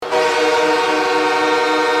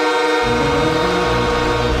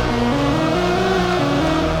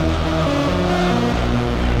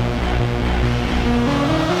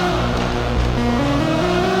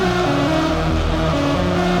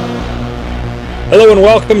Hello and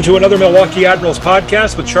welcome to another Milwaukee Admirals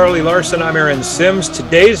podcast with Charlie Larson. I'm Aaron Sims.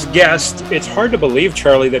 Today's guest, it's hard to believe,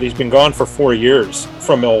 Charlie, that he's been gone for 4 years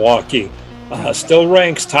from Milwaukee. Still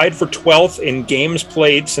ranks tied for 12th in games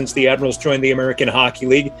played since the Admirals joined the American Hockey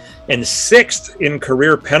League and 6th in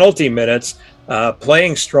career penalty minutes.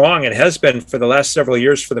 Playing strong and has been for the last several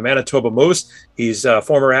years for the Manitoba Moose. He's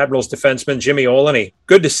former Admirals defenseman Jimmy Oleney.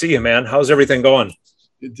 Good to see you, man. How's everything going?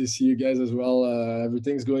 Good to see you guys as well.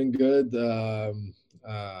 Everything's going good.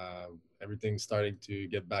 Everything's starting to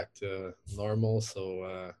get back to normal,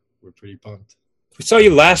 so we're pretty pumped. We saw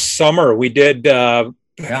you last summer. We did, what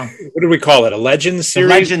did we call it? A Legends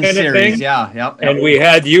series? Legends series, yeah. Yep. And we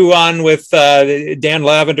had you on with Dan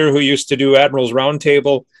Lavender, who used to do Admirals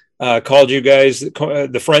Roundtable, called you guys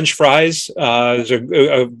the French Fries. It was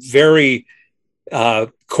a very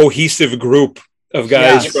cohesive group of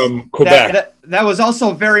guys from Quebec. That was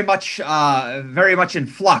also very much in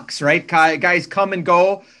flux, right? Guys come and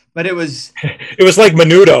go, but it was like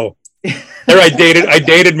Menudo. There, I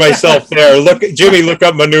dated myself there. Look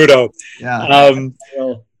up Menudo. Yeah.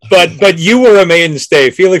 But you were a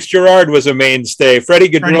mainstay. Felix Girard was a mainstay. Freddie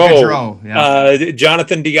Gaudreau,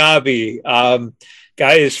 Jonathan Diaby,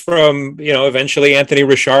 guys from eventually Anthony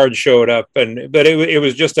Richard showed up, but it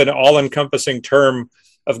was just an all-encompassing term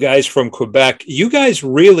of guys from Quebec. You guys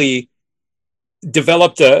really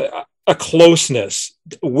developed a closeness.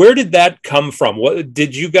 Where did that come from? What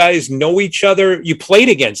did you guys know each other? You played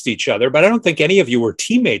against each other, but I don't think any of you were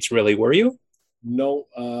teammates, really, were you? No,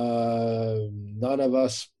 none of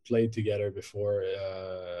us played together before.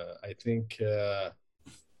 I think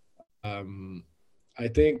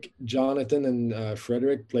Jonathan and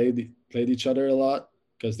Frederick played each other a lot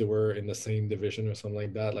because they were in the same division or something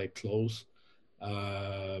like that, like close.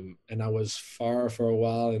 And I was far for a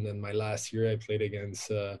while, and then my last year I played against.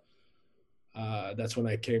 That's when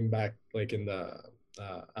I came back, like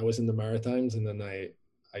I was in the Maritimes, and then I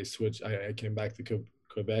switched. I came back to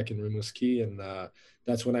Quebec and Rimouski, and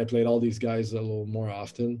that's when I played all these guys a little more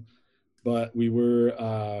often. But we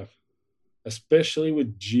were, especially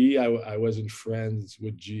with G, I wasn't friends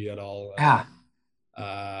with G at all.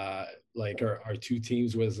 Like our two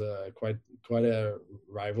teams was quite a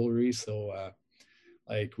rivalry, so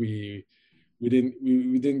like we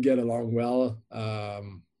didn't get along well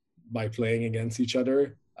by playing against each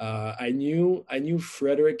other. I knew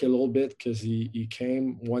Frederick a little bit because he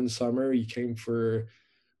came one summer. He came for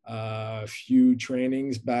a few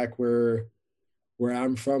trainings back where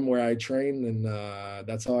I'm from, where I train, and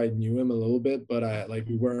that's how I knew him a little bit. But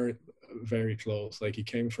we weren't very close. Like he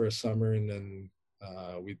came for a summer, and then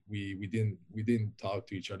we didn't talk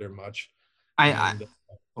to each other much.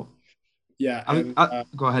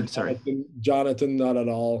 Go ahead. Sorry, Jonathan, not at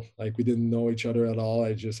all. Like we didn't know each other at all.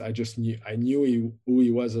 I just knew who he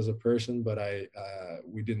was as a person, but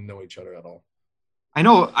we didn't know each other at all.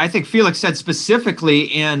 I think Felix said specifically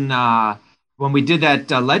in when we did that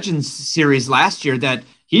Legends series last year that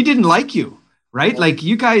he didn't like you, right? Like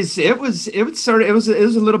you guys, it was a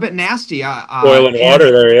little bit nasty. Boiling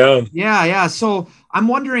water there, yeah. Yeah. So I'm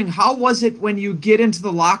wondering, how was it when you get into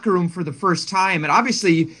the locker room for the first time? And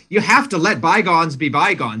obviously you have to let bygones be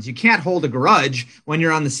bygones. You can't hold a grudge when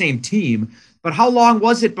you're on the same team. But how long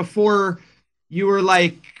was it before you were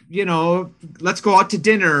like, let's go out to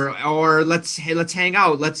dinner, or let's hang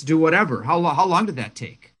out, let's do whatever? How long did that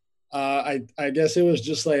take? I guess it was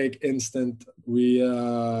just like instant. We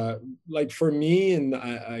like for me, and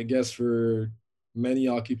I guess for many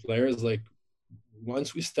hockey players, like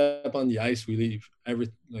once we step on the ice, we leave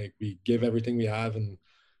we give everything we have, and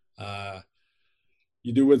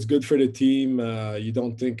you do what's good for the team. You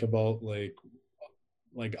don't think about like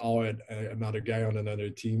how another guy on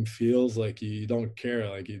another team feels. Like you don't care.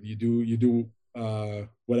 Like you do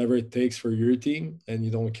whatever it takes for your team, and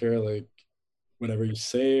you don't care like whatever you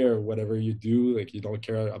say or whatever you do. Like you don't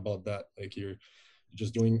care about that. Like you're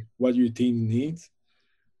just doing what your team needs.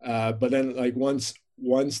 But then like once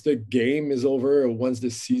the game is over, or once the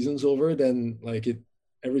season's over, then like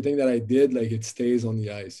everything that I did, like it stays on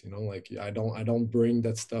the ice, like I don't bring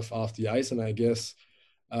that stuff off the ice. And I guess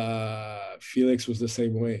Felix was the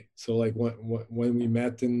same way. So like when we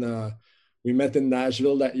met in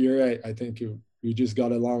Nashville that year, I think we just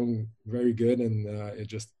got along very good, and it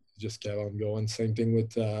just kept on going. Same thing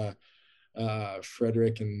with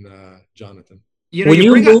Frederick and Jonathan.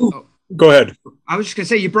 Go ahead. I was just going to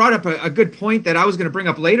say, you brought up a good point that I was going to bring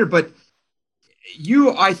up later, but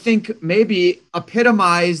you, I think, maybe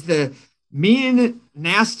epitomize the mean,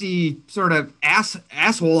 nasty sort of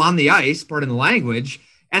asshole on the ice, pardon the language,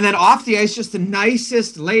 and then off the ice, just the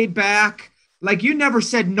nicest, laid back. Like you never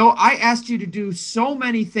said no. I asked you to do so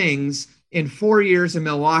many things in 4 years in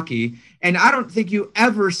Milwaukee, and I don't think you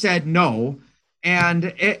ever said no.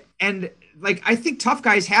 And like I think tough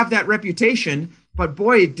guys have that reputation, but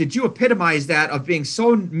boy, did you epitomize that of being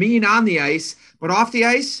so mean on the ice, but off the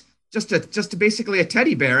ice, just basically a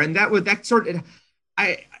teddy bear. And that sort of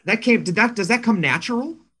I that came did that does that come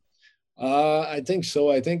natural? I think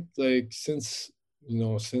so. I think like since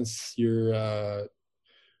your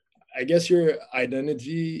I guess your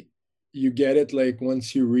identity, you get it like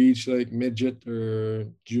once you reach like midget or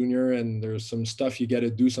junior, and there's some stuff you got to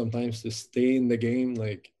do sometimes to stay in the game.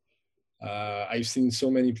 Like I've seen so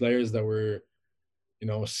many players that were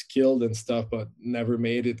skilled and stuff, but never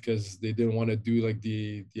made it because they didn't want to do like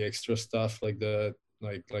the extra stuff, like the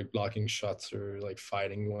like blocking shots or like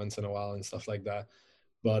fighting once in a while and stuff like that.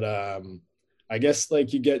 But I guess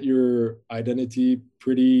like you get your identity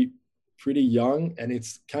pretty young, and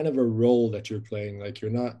it's kind of a role that you're playing. Like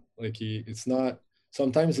you're not like it's not,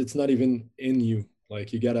 sometimes it's not even in you.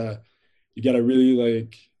 Like you gotta really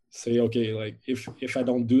like say, okay, like if I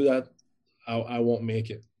don't do that, I won't make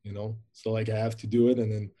it, so like I have to do it.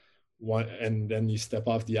 And then and then you step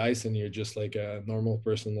off the ice and you're just like a normal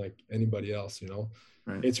person like anybody else.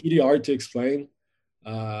 Right. It's really hard to explain.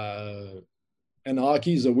 And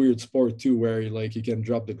hockey is a weird sport too, where like you can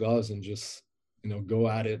drop the gloves and just go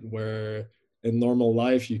at it, where in normal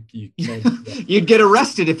life you can't do that. You'd get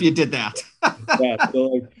arrested if you did that. Yeah, so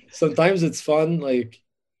like sometimes it's fun, like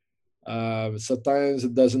sometimes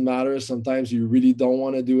it doesn't matter, sometimes you really don't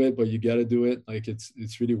want to do it but you got to do it. Like it's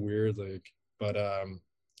really weird, like, but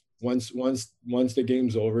once the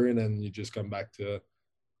game's over, and then you just come back to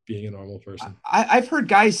being a normal person. I've heard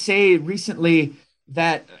guys say recently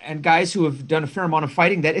that, and guys who have done a fair amount of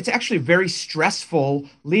fighting, that it's actually very stressful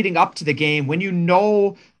leading up to the game when you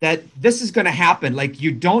know that this is going to happen. Like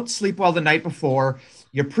you don't sleep well the night before,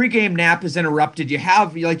 your pregame nap is interrupted. You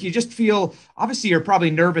have like, you just feel, obviously you're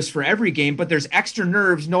probably nervous for every game, but there's extra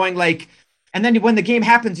nerves knowing like, and then when the game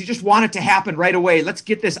happens, you just want it to happen right away. Let's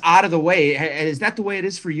get this out of the way. Is that the way it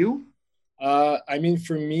is for you? I mean,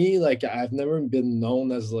 for me, like I've never been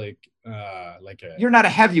known as like a You're not a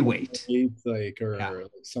heavyweight. like, or Yeah.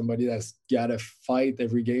 like somebody that's gotta fight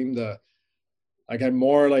every game. Like I'm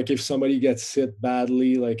more like, if somebody gets hit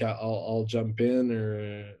badly, like I'll jump in,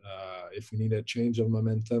 or if we need a change of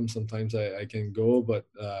momentum, sometimes I can go.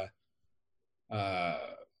 Uh,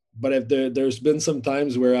 but if there's been some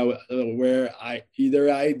times where I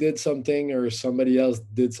either I did something or somebody else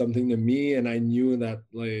did something to me, and I knew that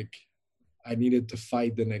like I needed to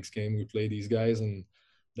fight the next game we play these guys. And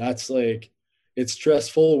that's like, it's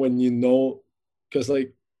stressful when because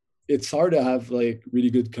like it's hard to have like really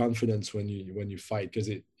good confidence when you fight, because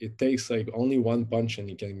it takes like only one punch and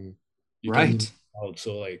you can Right. out.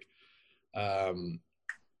 Um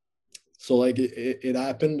so like it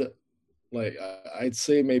happened, like I'd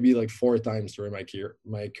say maybe like 4 times during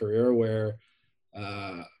my career where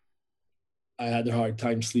uh I had a hard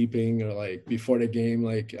time sleeping, or like before the game,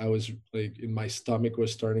 like I was like in my stomach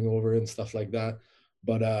was turning over and stuff like that.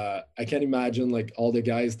 But I can't imagine like all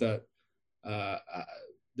uh, uh,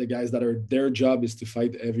 the guys that are their job is to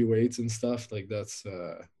fight heavyweights and stuff. Like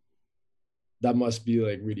that must be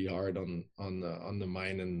like really hard on the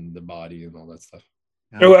mind and the body and all that stuff.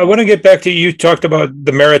 I want to get back to, you talked about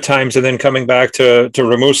the Maritimes and then coming back to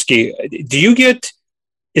Rimouski.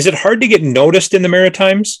 Is it hard to get noticed in the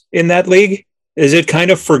Maritimes in that league? Is it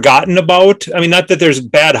kind of forgotten about? I mean, not that there's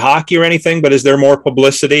bad hockey or anything, but is there more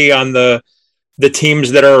publicity on the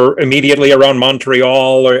teams that are immediately around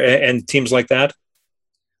Montreal and teams like that?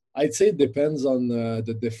 I'd say it depends on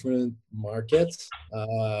the different markets.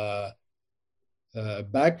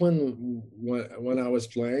 Back when I was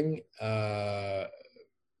playing,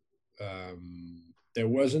 there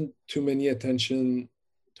wasn't too many attention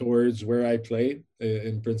towards where I played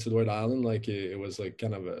in Prince Edward Island. Like it was like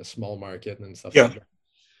kind of a small market and stuff Yeah. like that.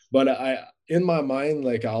 But in my mind,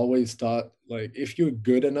 like I always thought, like if you're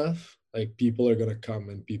good enough, like people are gonna come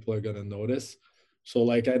and people are gonna notice. So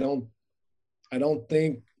like I don't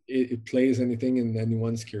think it plays anything in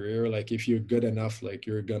anyone's career. Like if you're good enough, like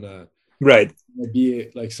you're gonna Right.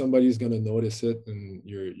 be like somebody's gonna notice it, and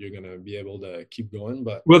you're gonna be able to keep going.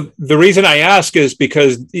 But Well, the reason I ask is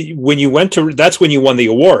because that's when you won the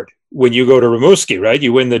award. When you go to Rimouski, right?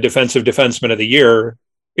 You win the defensive defenseman of the year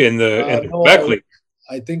in the no, Quebec League.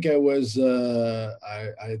 I think I was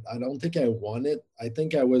I don't think I won it. I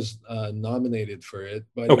think I was nominated for it,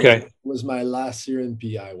 but Okay. it was my last year in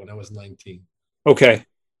PI when I was 19. Okay.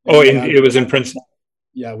 And Oh, and it was in Princeton.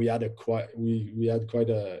 Yeah, we had quite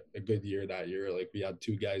a good year that year. Like we had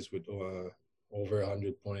 2 guys with over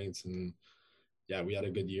 100 points, and yeah, we had a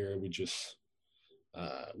good year. We just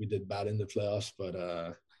we did bad in the playoffs, but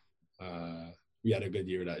we had a good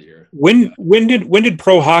year that year. When did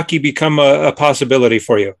pro hockey become a possibility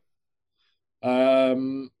for you?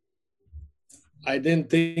 I didn't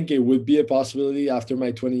think it would be a possibility after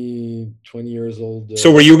my 20 years old.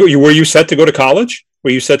 So were you set to go to college? Were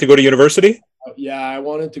you set to go to university? Yeah, I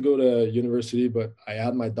wanted to go to university, but I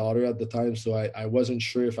had my daughter at the time, so I wasn't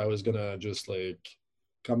sure if I was gonna just like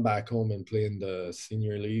come back home and play in the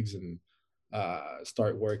senior leagues and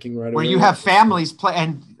start working right away. Where you have families play,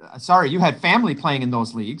 and you had family playing in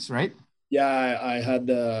those leagues, right? Yeah, I had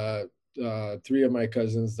 3 of my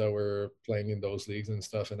cousins that were playing in those leagues and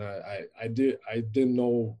stuff, and I didn't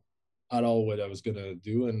know at all what I was gonna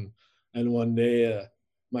do, and one day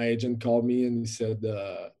my agent called me and he said,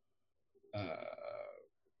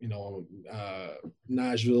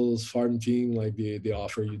 Nashville's farm team, like they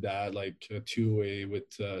offer you that, like a 2-way with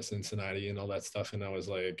Cincinnati and all that stuff, and I was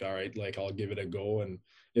like, all right, like I'll give it a go, and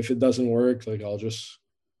if it doesn't work, like I'll just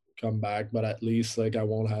come back, but at least like I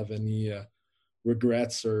won't have any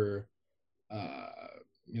regrets or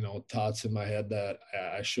thoughts in my head that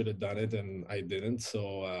I should have done it and I didn't.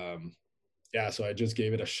 So so I just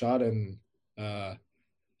gave it a shot, and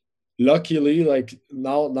luckily, like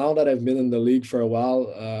now that I've been in the league for a while,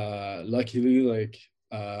 luckily, like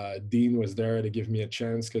Dean was there to give me a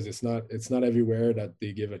chance, because it's not everywhere that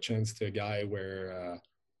they give a chance to a guy where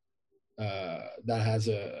that has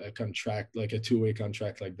a contract, like a 2-way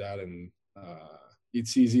contract like that, and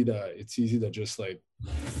it's easy to just like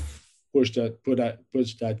push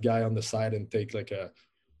that guy on the side and take like a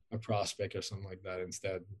prospect or something like that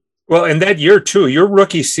instead. Well, and that year too, your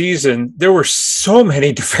rookie season, there were so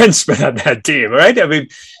many defensemen on that team, right? I mean,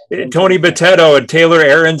 Tony Botetto and Taylor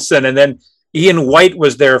Aronson, and then Ian White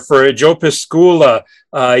was there for Joe Piscula,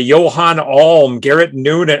 Johan Alm, Garrett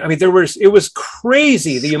Noonan. I mean, it was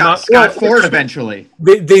crazy the amount. Scott Ford eventually.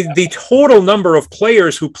 The total number of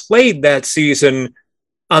players who played that season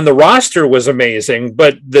on the roster was amazing,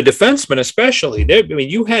 but the defensemen especially.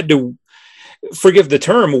 You had to, forgive the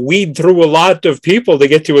term, weed through a lot of people to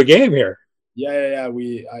get to a game here. Yeah.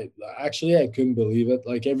 I couldn't believe it.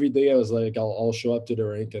 Like every day I was like, I'll show up to the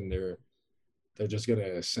rink and they're just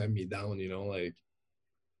gonna send me down, like.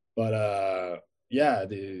 But I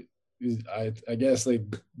guess like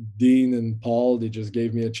Dean and Paul, they just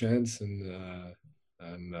gave me a chance, and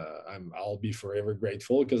I'll be forever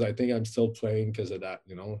grateful, because I think I'm still playing because of that,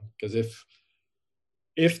 because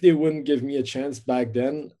if they wouldn't give me a chance back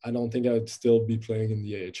then, I don't think I would still be playing in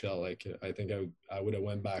the AHL. Like I think I would have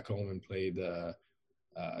went back home and played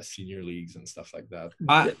senior leagues and stuff like that.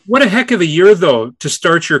 What a heck of a year though to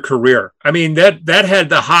start your career. I mean, that had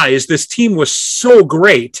the highs. This team was so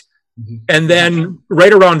great, and then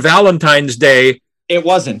right around Valentine's Day, it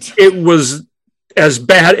wasn't. It was as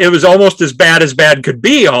bad. It was almost as bad could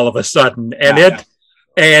be all of a sudden, and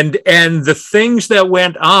And the things that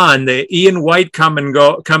went on, the Ian White coming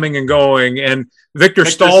and going, and Victor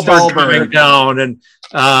Stahlberg coming down, and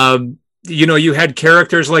you had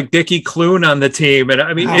characters like Dickie Clune on the team, and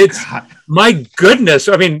I mean, my goodness,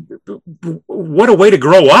 I mean, what a way to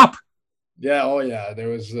grow up. Yeah, oh yeah, there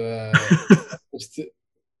was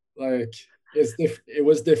it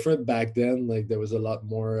was different back then. Like there was a lot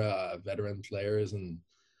more veteran players, and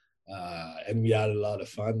we had a lot of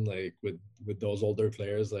fun, like with those older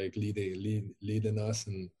players, like leading us,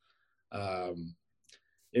 and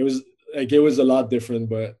it was a lot different.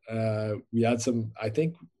 But we had some. I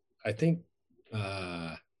think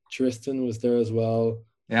Tristan was there as well.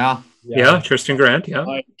 Yeah, Tristan Grant. Yeah,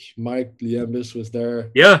 Mike Liambis was there.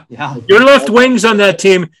 Yeah. Your left wings on that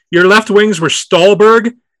team. Your left wings were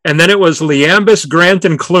Stahlberg, and then it was Liambis, Grant,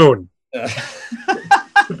 and Clune.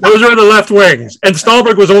 Those were the left wings, and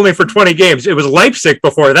Stahlberg was only for 20 games. It was Leipzig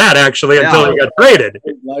before that, actually, until he got traded.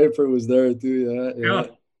 Leiper was there too. Yeah.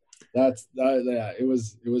 It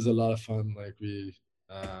was a lot of fun. Like we,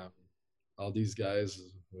 all these guys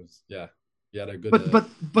was We had a good.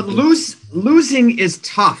 But losing is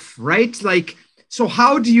tough, right? Like, so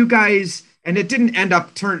how do you guys? And it didn't end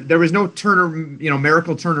up there was no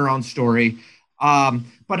miracle turnaround story.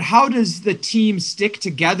 But how does the team stick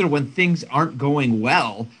together when things aren't going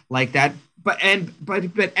well like that? But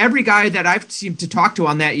every guy that I've seemed to talk to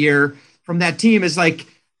on that year from that team is like,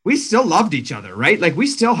 we still loved each other, right? Like we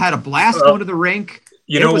still had a blast going to the rink.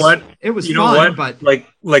 It was fun, but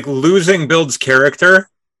like losing builds character,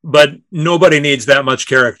 but nobody needs that much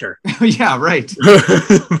character. Yeah, right.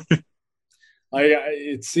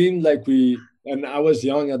 It seemed like and I was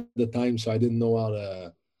young at the time, so I didn't know how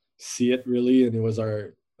to see it really, and it was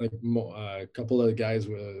a couple of the guys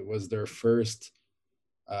was their first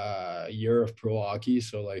year of pro hockey,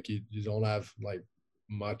 so like you don't have like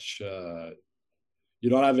much. You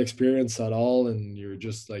don't have experience at all, and you're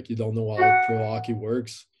just like you don't know how pro hockey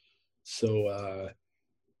works. So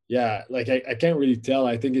yeah, like I can't really tell.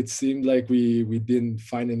 I think it seemed like we didn't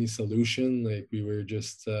find any solution. Like we were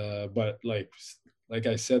just, but like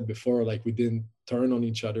I said before, like we didn't turn on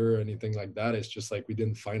each other or anything like that. It's just like we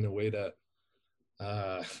didn't find a way to.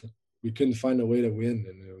 We couldn't find a way to win,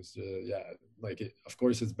 and it was yeah. Like of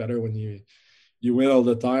course, it's better when you win all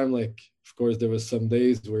the time. Like of course, there was some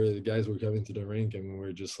days where the guys were coming to the rink and we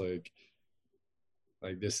were just like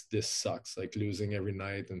this sucks, like losing every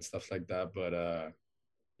night and stuff like that. But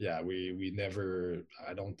yeah, we never.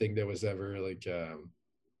 I don't think there was ever like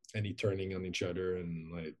any turning on each other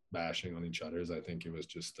and like bashing on each other's. I think it was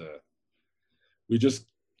just we just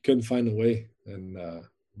couldn't find a way, and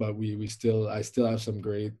but we still I still have some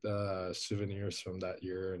great souvenirs from that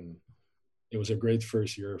year, and it was a great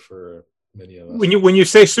first year for many of us. When you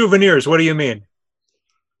say souvenirs, what do you mean?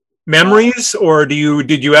 Memories, or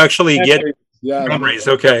did you actually get memories?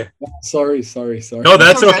 Okay. Sorry. No,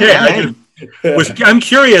 that's okay. I'm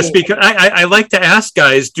curious because I like to ask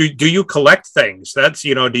guys, do you collect things? That's,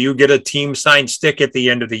 do you get a team signed stick at the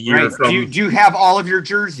end of the year? Right. Do you have all of your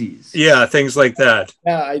jerseys? Yeah, things like that.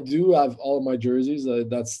 Yeah, I do have all of my jerseys.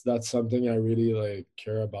 That's something I really like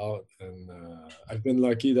care about, and I've been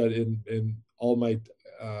lucky that in all my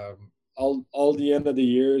all the end of the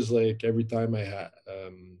years, like every time I had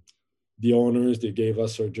the owners, they gave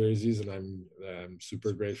us our jerseys, and I'm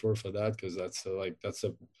super grateful for that, because that's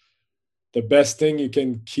the best thing you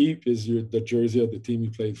can keep is the jersey of the team you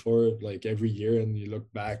played for, like every year, and you look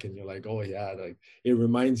back and you're like, oh yeah, like it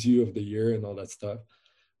reminds you of the year and all that stuff.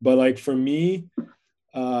 But like for me,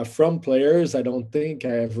 from players, I don't think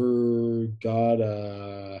I ever got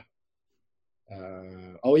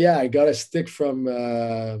oh yeah, I got a stick from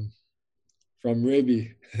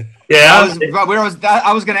Ribby. Yeah,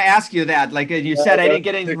 I was going to ask you that. Like you said, I didn't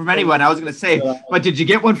get anything from anyone. I was going to say, but did you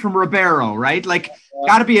get one from Ribeiro? Right? Like,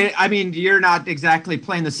 got to be. I mean, you're not exactly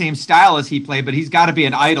playing the same style as he played, but he's got to be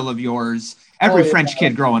an idol of yours. Every French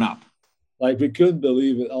kid growing up. Like we couldn't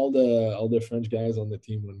believe it. All the French guys on the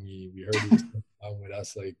team, when we heard he was down with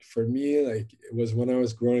us. Like for me, like it was when I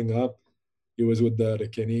was growing up. It was with the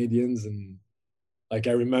Canadians, and like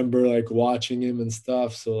I remember like watching him and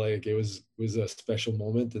stuff. So like it was a special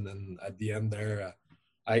moment. And then at the end there,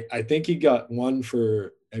 I think he got one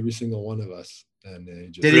for every single one of us. And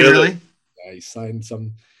did he really? Yeah, he signed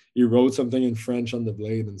he wrote something in French on the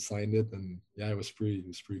blade and signed it. And yeah, it was pretty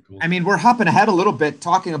cool. I mean, we're hopping ahead a little bit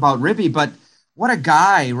talking about Ribby, but what a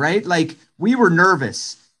guy, right? Like we were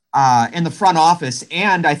nervous in the front office,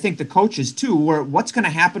 and I think the coaches too, what's going to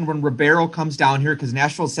happen when Ribeiro comes down here, because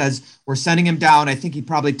Nashville says we're sending him down. I think he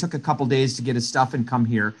probably took a couple days to get his stuff and come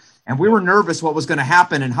here. And we were nervous what was going to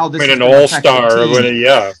happen and how this an all-star,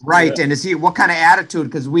 yeah. Right. Yeah. And what kind of attitude,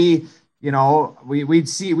 because we've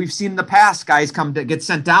seen in the past guys come to get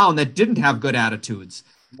sent down that didn't have good attitudes.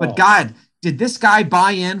 But God, did this guy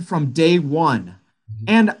buy in from day one?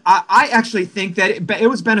 And I actually think that it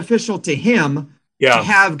was beneficial to him to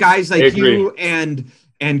have guys like you and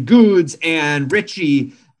Goods and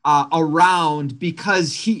Richie around,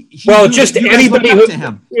 because he just anybody who to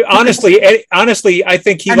him. honestly, I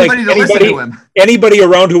think he anybody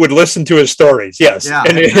around who would listen to his stories, yes,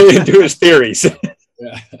 and to his theories.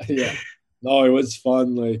 Yeah. No, it was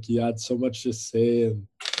fun. Like he had so much to say, and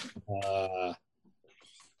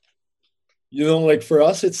like for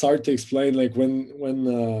us, it's hard to explain. Like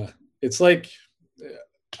when it's like,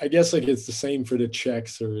 I guess like it's the same for the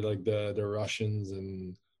Czechs or like the Russians,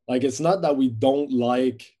 and like it's not that we don't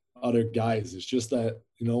like other guys. It's just that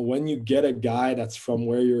when you get a guy that's from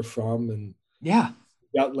where you're from, and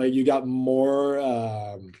you got more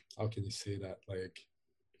how can you say that, like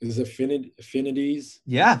is affinities.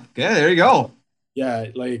 Yeah, good. There you go. Yeah,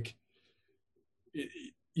 like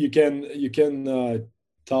you can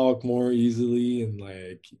talk more easily, and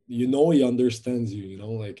like he understands you.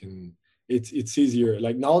 Like, and it's easier.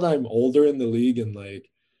 Like now that I'm older in the league, and like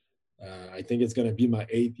I think it's gonna be my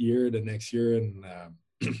 8th year the next year, and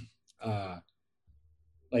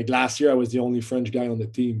like last year I was the only French guy on the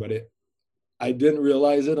team, but I didn't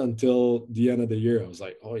realize it until the end of the year. I was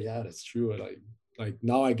like, oh yeah, that's true. Like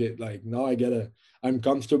now I'm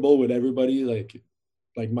comfortable with everybody.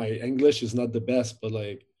 Like my English is not the best, but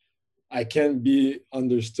like I can be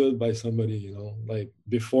understood by somebody, like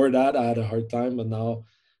before that I had a hard time, but now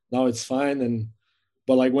it's fine.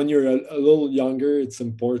 But like when you're a little younger, it's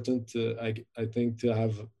important to, I think, to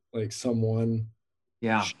have like someone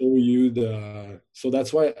show you so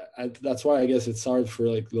that's why I guess it's hard for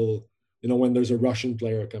like little, when there's a Russian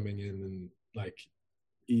player coming in, and like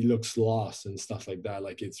he looks lost and stuff like that.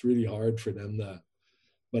 Like it's really hard for them to.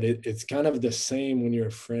 But it's kind of the same when you're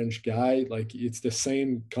a French guy. Like it's the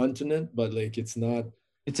same continent, but like it's not.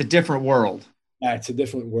 It's a different world. Yeah, it's a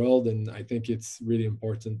different world, and I think it's really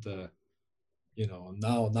important to,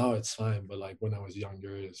 now it's fine, but like when I was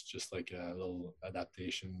younger, it's just like a little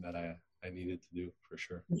adaptation that I needed to do for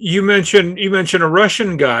sure. You mentioned a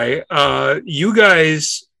Russian guy. You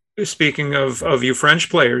guys, speaking of you French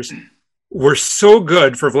players, were so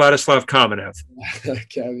good for Vladislav Kamenev.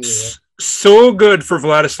 So good for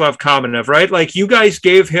Vladislav Kamenev, right? Like you guys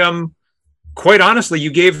gave him, quite honestly, you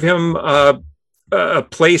gave him a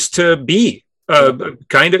place to be.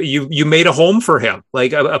 Kind of, you made a home for him,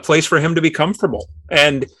 like a place for him to be comfortable,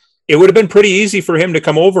 and it would have been pretty easy for him to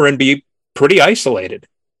come over and be pretty isolated.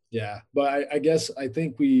 Yeah, but I guess I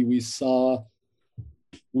think we saw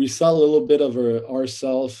a little bit of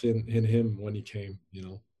ourselves in him when he came.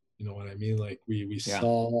 You know what I mean? Like we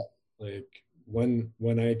saw, like when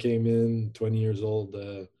I came in 20 years old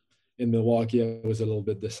in Milwaukee, I was a little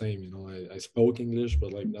bit the same. I spoke English,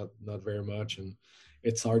 but like not very much, and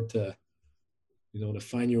it's hard to to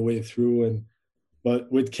find your way through.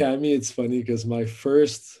 But with Cammy, it's funny because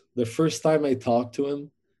the first time I talked to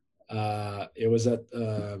him, it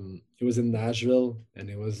was in Nashville, and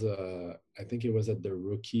it was I think it was at the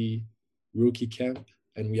rookie camp,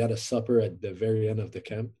 and we had a supper at the very end of the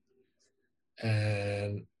camp,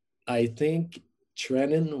 and I think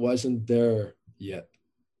Trenin wasn't there yet.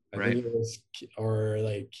 I think it was, or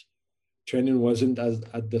like Trenin wasn't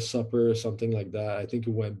at the supper or something like that. I think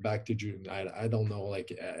it went back to June. I don't know.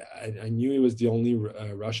 Like I knew he was the only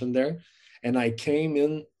Russian there, and I came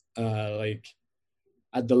in like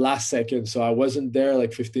at the last second, so I wasn't there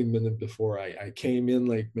like 15 minutes before. I came in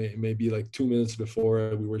like maybe like 2 minutes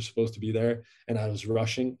before we were supposed to be there, and I was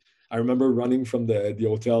rushing. I remember running from the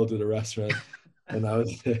hotel to the restaurant, and I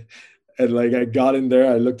was and like I got in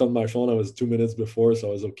there. I looked on my phone. I was 2 minutes before, so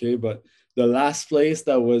I was okay. But the last place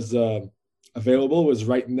that was available was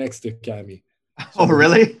right next to Cammy. So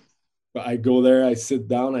really? I go there, I sit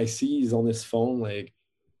down, I see he's on his phone, like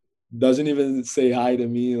doesn't even say hi to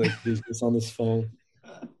me, like he's just on his phone.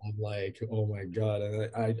 I'm like, oh my God.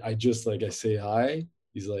 And I just like, I say hi.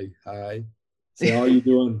 He's like, hi. Say, how are you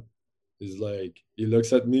doing? He's like, he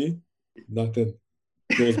looks at me, nothing.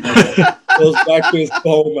 Goes back to his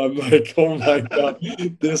phone. I'm like, oh my God,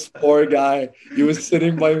 this poor guy. He was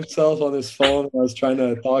sitting by himself on his phone. I was trying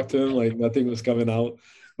to talk to him, like nothing was coming out.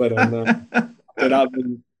 But it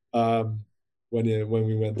happened when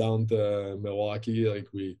we went down to Milwaukee. Like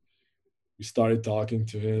we started talking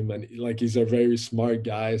to him, and like he's a very smart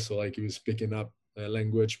guy, so like he was picking up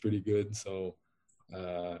language pretty good. So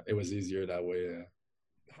it was easier that way.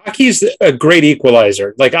 Hockey's a great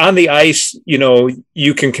equalizer. Like on the ice,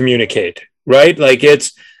 you can communicate, right? Like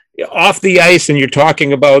it's off the ice and you're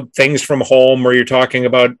talking about things from home, or you're talking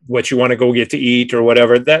about what you want to go get to eat or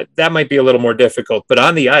whatever. That might be a little more difficult. But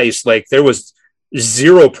on the ice, like there was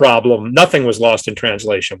zero problem. Nothing was lost in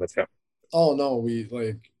translation with him. Oh no, we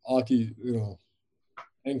like hockey,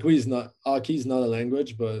 and hockey's not a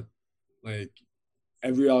language, but like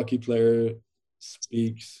every hockey player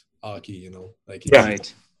speaks hockey, like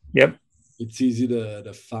right. Yep. It's easy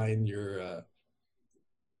to find your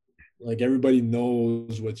like everybody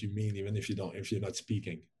knows what you mean, even if you're not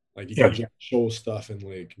speaking. Like you can just show stuff and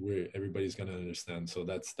like where everybody's gonna understand. So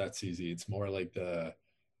that's easy. It's more like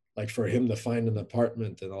like for him to find an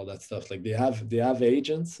apartment and all that stuff. Like they have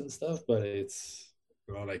agents and stuff, but it's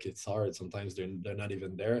like it's hard. Sometimes they're not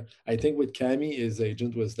even there. I think with Cammy, his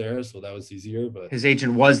agent was there, so that was easier. But his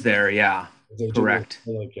agent was there, yeah. Correct.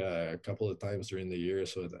 Like a couple of times during the year,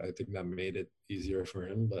 so I think that made it easier for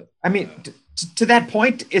him. But I mean, to that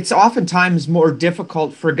point, it's oftentimes more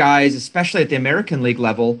difficult for guys, especially at the American League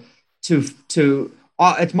level, to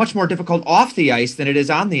it's much more difficult off the ice than it is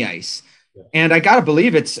on the ice. Yeah. And I gotta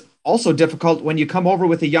believe it's also difficult when you come over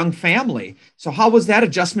with a young family. So how was that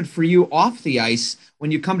adjustment for you off the ice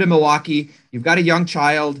when you come to Milwaukee? You've got a young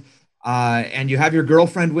child, and you have your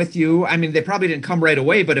girlfriend with you. I mean, they probably didn't come right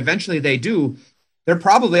away, but eventually they do. They're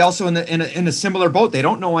probably also in a similar boat. They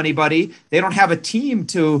don't know anybody. They don't have a team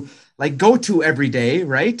to like go to every day,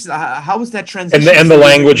 right? How was that transition? And the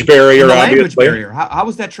language barrier, obviously. How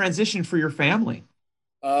was that transition for your family?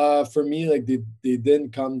 For me, like they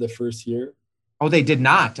didn't come the first year. Oh, they did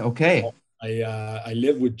not. Okay. I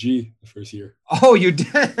lived with G the first year. Oh, you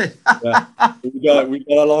did. Yeah. We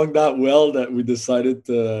got along that well that we decided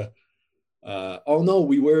to. Oh no,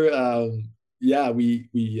 we were.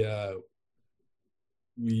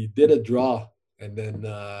 We did a draw, and then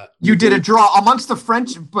you did a draw amongst the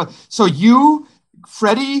French. But so you,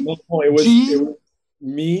 Freddie, no, it was, G.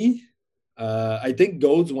 me, I think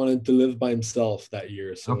Goads wanted to live by himself that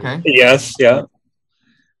year. So okay. Yes, yeah.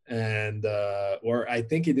 And or I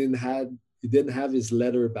think he didn't have his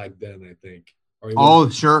letter back then, I think. Or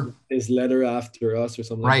Sure. His letter after us or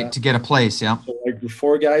something like that. Right, to get a place, yeah. So like the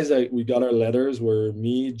four guys we got our letters were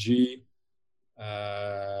me, G,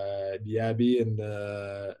 Diaby, and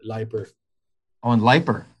Leiper. Oh, and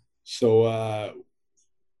Leiper. So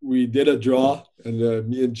we did a draw, and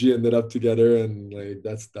me and G ended up together, and like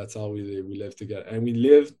that's how we lived together. And we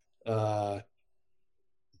lived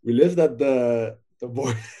at the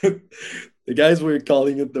board. The guys were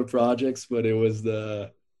calling it the projects, but it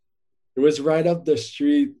was right up the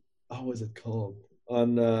street. How was it called?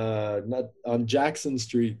 On not on Jackson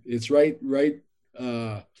Street. It's right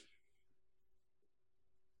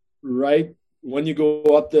when you go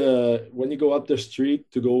up the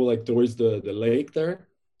street to go like towards the lake there.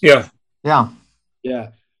 Yeah.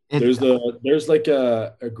 There's like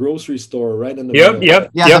a grocery store right in the middle.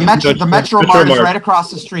 Yep. The Metro Mart is right across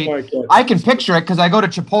the street. I can picture it because I go to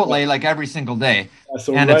Chipotle like every single day.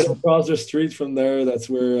 So and right across the street from there, that's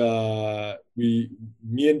where me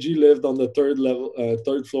and G lived on the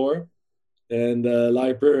third floor, and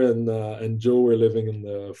Leiper and Joe were living in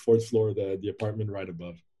the fourth floor, the apartment right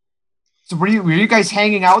above. So were you guys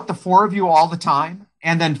hanging out, the four of you, all the time,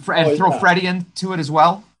 and then throw Freddie into it as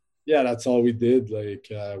well? Yeah, that's all we did. Like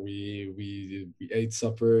we ate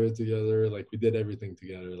supper together. Like we did everything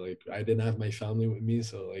together. Like I didn't have my family with me,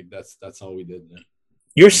 so like that's all we did. Yeah.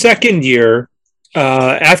 Your second year,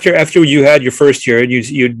 after you had your first year, and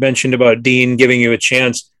you'd mentioned about Dean giving you a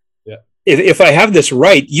chance. Yeah. If I have this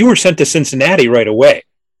right, you were sent to Cincinnati right away,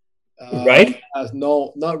 right?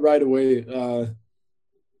 No, not right away.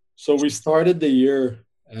 So we started the year,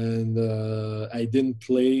 and I didn't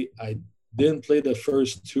play the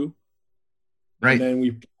first two. Right. And then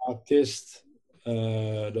we practiced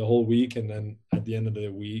the whole week, and then at the end of the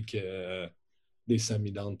week, they sent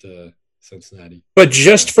me down to Cincinnati. But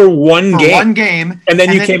just for one game. And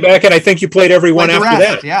then you came back, and I think you played every one after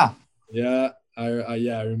that. Yeah. Yeah,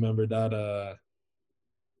 I remember that.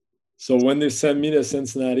 So when they sent me to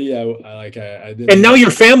Cincinnati, I didn't. And now your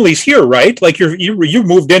family's here, right? Like you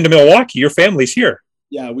moved into Milwaukee. Your family's here.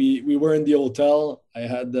 Yeah, we were in the hotel. I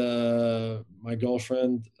had my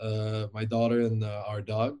girlfriend, my daughter, and our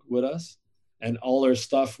dog with us, and all our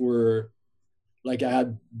stuff were like I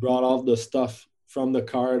had brought all the stuff from the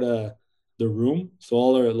car to the room, so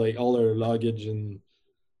all our luggage and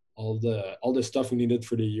all the stuff we needed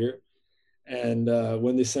for the year. And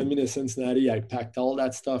when they sent me to Cincinnati, I packed all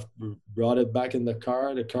that stuff, brought it back in the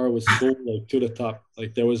car. The car was full like to the top.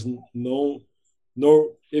 Like there was no.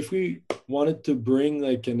 If we wanted to bring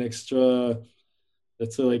like an extra,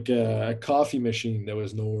 let's say like a coffee machine, there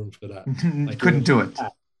was no room for that. Like, couldn't do it.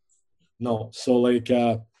 No. So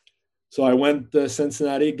so I went to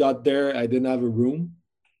Cincinnati, got there. I didn't have a room.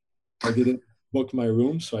 I didn't book my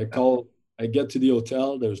room. So I get to the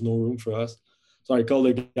hotel. There's no room for us. So I called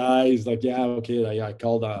the guy. He's like, yeah, okay. I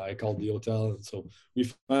called the hotel. And so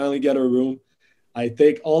we finally get a room. I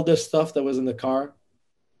take all the stuff that was in the car.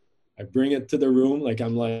 I bring it to the room. Like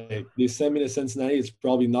I'm like, they sent me to Cincinnati. It's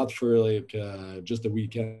probably not for like just a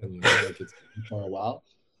weekend. Like it's for a while.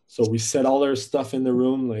 So we set all our stuff in the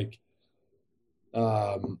room. Like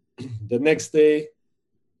the next day,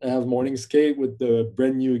 I have morning skate with the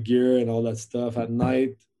brand new gear and all that stuff. At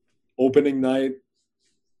night, opening night,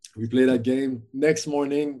 we play that game. Next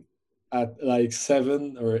morning at like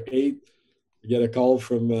 7 or 8, we get a call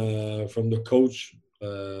from the coach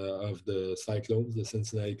of the Cyclones, the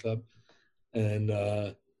Cincinnati club, and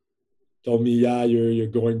told me, yeah, you're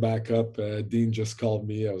going back up. Dean just called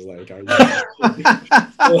me. I was like,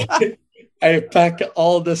 I pack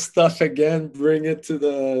all the stuff again, bring it to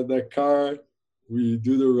the car. We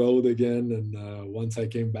do the road again, and once I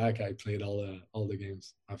came back, I played all the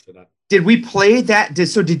games after that. Did we play that?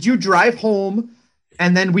 So did you drive home,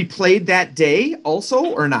 and then we played that day also,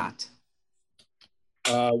 or not?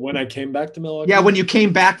 When I came back to Milwaukee? Yeah, when you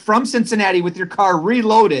came back from Cincinnati with your car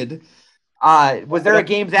reloaded, was there a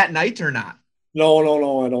game that night or not? No,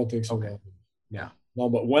 I don't think so. Okay. Yeah. No,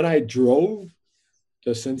 but when I drove to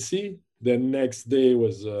Cincy, the next day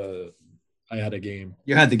was I had a game.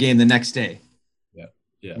 You had the game the next day.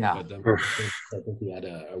 Yeah. But then I think we had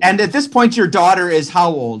and at this point, your daughter is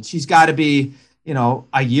how old? She's got to be,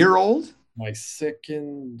 a year old? My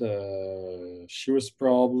second, she was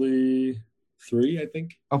probably 3, I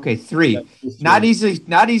think. Okay, 3. Not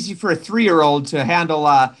easy for a 3-year-old to handle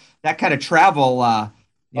that kind of travel.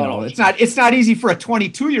 It's not easy for a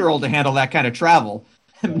 22-year-old to handle that kind of travel.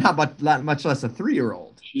 Not much less a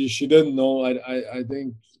 3-year-old. She didn't know. I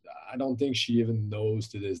think I don't think she even knows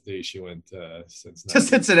to this day she went to Cincinnati. To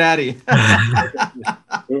Cincinnati.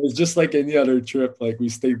 It was just like any other trip. Like we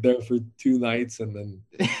stayed there for 2 nights and then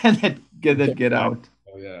get out.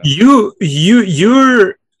 Oh, yeah. You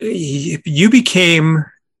became,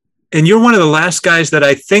 and you're one of the last guys that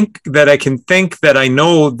I can think that I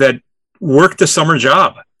know that worked a summer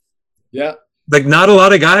job. Yeah. Like not a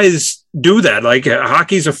lot of guys do that. Like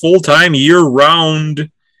hockey's a full-time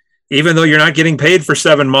year-round, even though you're not getting paid for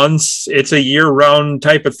 7 months, it's a year-round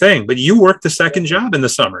type of thing. But you worked a second job in the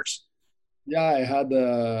summers. Yeah, I had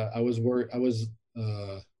I was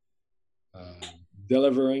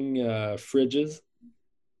delivering fridges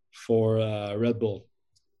for Red Bull.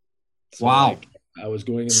 So, wow. Like, I was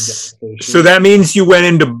going in the gas station. So that means you went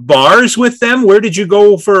into bars with them? Where did you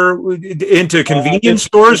go into convenience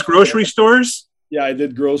stores, grocery stores? Yeah, I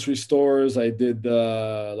did grocery stores. I did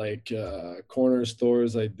corner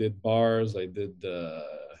stores. I did bars. I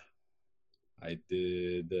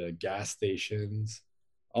did gas stations.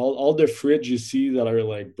 All the fridge you see that are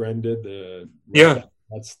like branded. Yeah,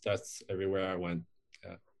 that's everywhere I went.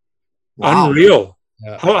 Yeah. Wow. Unreal.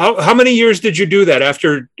 Yeah. How many years did you do that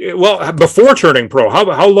before turning pro?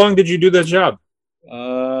 How long did you do that job?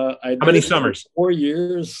 How many summers? 4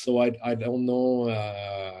 years. So I don't know.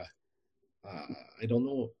 I don't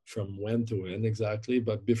know from when to when exactly,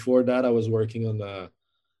 but before that, I was working on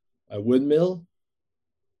a wood mill.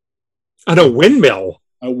 On a windmill?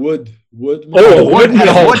 A wood mill. Oh, a wood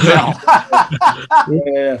mill.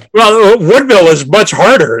 Yeah. Well, a wood mill is much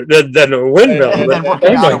harder than a windmill. Oh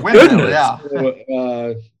my goodness!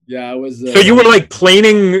 Yeah. I was. So you were like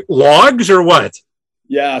planing logs or what?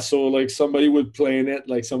 Yeah, so like somebody would plane it,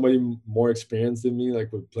 like somebody more experienced than me,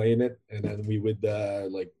 like would plane it, and then we would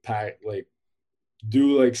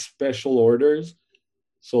do like special orders.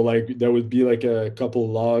 So like there would be like a couple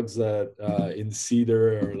logs that in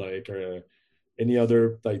cedar or any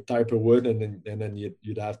other like type of wood, and then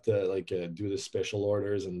you'd have to do the special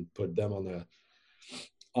orders and put them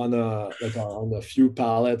on a few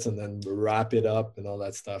pallets and then wrap it up and all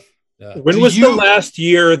that stuff. Yeah. When was the last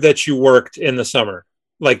year that you worked in the summer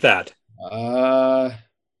like that? I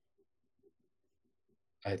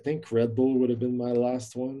think Red Bull would have been my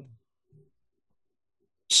last one.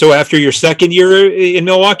 So after your second year in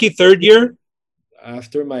Milwaukee, third year?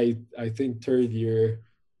 After my, I think third year.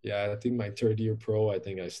 Yeah, I think my third year pro, I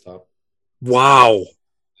think I stopped. Wow.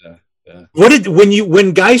 Yeah.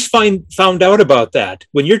 When guys found out about that,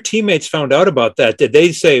 when your teammates found out about that, did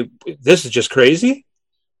they say, this is just crazy?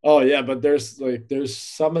 Oh yeah, but there's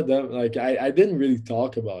some of them, like I didn't really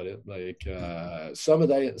talk about it. Like some of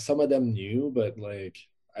them knew, but like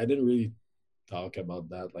I didn't really talk about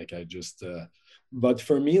that. Like I just but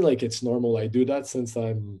for me, like it's normal. I do that since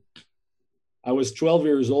I was 12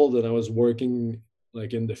 years old and I was working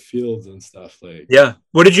like in the fields and stuff. Like, yeah.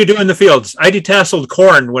 What did you do in the fields? I detasseled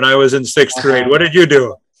corn when I was in 6th grade. What did you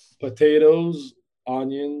do? Potatoes,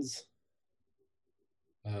 onions.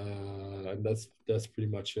 And that's pretty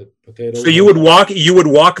much it. Potatoes. So you would walk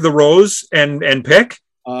the rows and pick?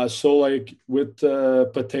 So like with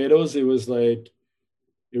potatoes, it's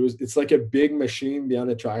like a big machine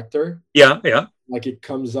behind a tractor. Yeah. Like it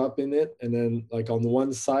comes up in it, and then like on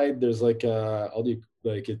one side there's like there's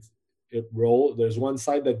one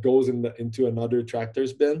side that goes into another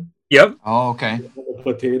tractor's bin. Yep. Oh, okay.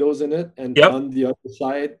 Potatoes in it, and on the other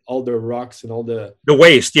side, all the rocks and all the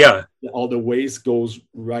waste, all the waste goes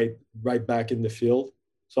right back in the field.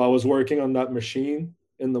 So I was working on that machine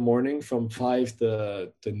in the morning from 5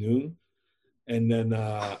 to noon, and then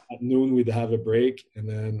at noon we'd have a break, and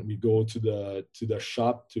then we go to the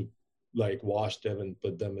shop to like wash them and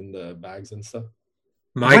put them in the bags and stuff.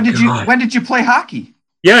 When did you play hockey?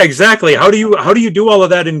 Yeah, exactly. How do you do all of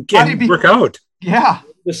that and work out? Yeah.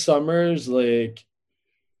 The summers, like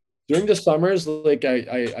during the summers, like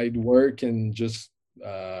I'd work and just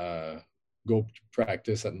go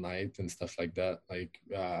practice at night and stuff like that. Like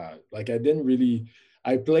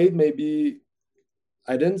I played maybe.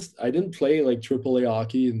 I didn't play like AAA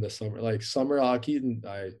hockey in the summer, like summer hockey, and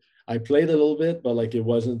I played a little bit, but like it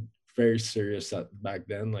wasn't very serious back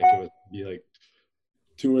then. Like it would be like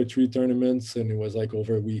 2 or 3 tournaments, and it was like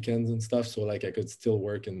over weekends and stuff. So like I could still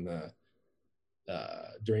work in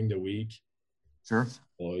during the week. Sure.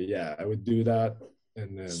 So yeah, I would do that,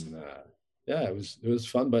 and then it was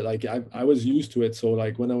fun. But like I was used to it. So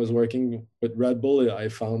like when I was working with Red Bull, I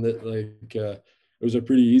found it like it was a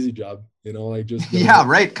pretty easy job. You know, like just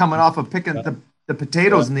right, coming off of picking the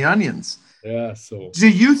potatoes and the onions. Yeah. So do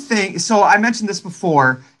you think? So I mentioned this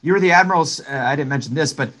before. You were the Admirals. I didn't mention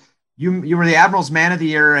this, but you were the Admirals Man of the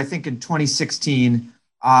Year, I think, in 2016.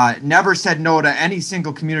 never said no to any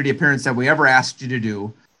single community appearance that we ever asked you to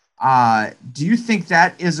do. Do you think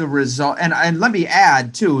that is a result? And let me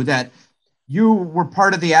add too that you were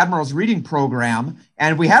part of the Admiral's reading program,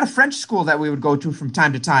 and we had a French school that we would go to from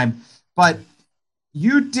time to time. But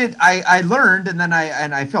you did. I learned, and then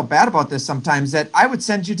I felt bad about this sometimes, that I would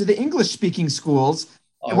send you to the English-speaking schools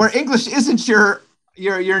where English isn't your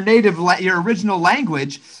native, your original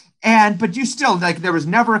language. But you still, like, there was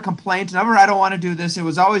never a complaint, never, I don't want to do this. It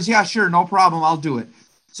was always, yeah, sure, no problem, I'll do it.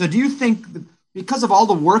 So do you think, because of all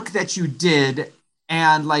the work that you did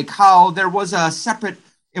and like how there was a separate,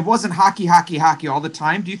 it wasn't hockey all the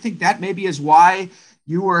time, do you think that maybe is why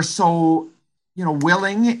you were so,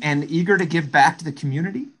 willing and eager to give back to the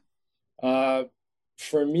community?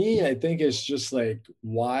 For me, I think it's just like,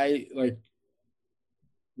 why, like,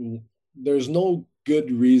 there's no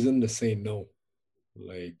good reason to say no.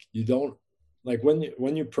 Like, you don't, like,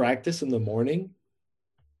 when you practice in the morning,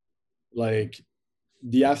 like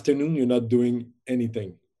the afternoon you're not doing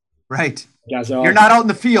anything, right? You're not out in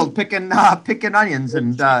the field picking onions,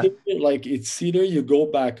 and like, it's either you go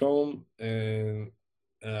back home and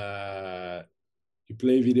you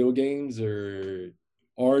play video games, or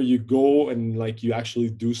you go and like you actually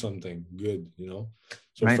do something good,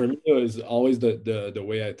 so right. For me, it was always the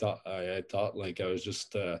way I thought like, I was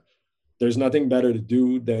just there's nothing better to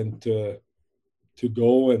do than to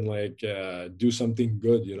go and like do something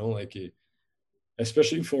good, like,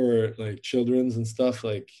 especially for like children's and stuff.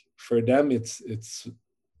 Like, for them, it's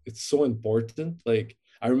so important. Like,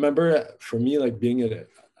 I remember for me, like, being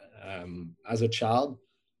as a child,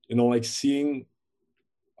 like seeing,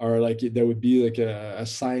 or like there would be like a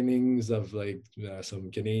signings of like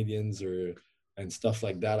some Canadians and stuff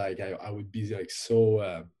like that. Like, I would be like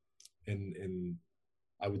so in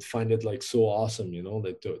I would find it like so awesome,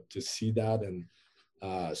 like to see that. And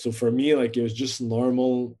so for me, like, it was just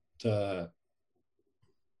normal to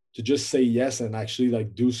just say yes and actually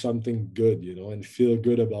like do something good, and feel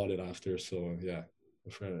good about it after. So yeah,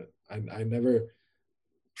 I never,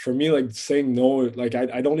 for me, like, saying no, like,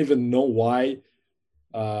 I don't even know why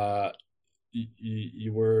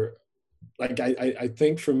you were like, I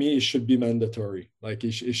think for me it should be mandatory. Like,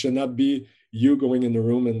 it should not be you going in the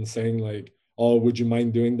room and saying like, oh, would you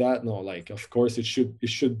mind doing that? No, like, of course it should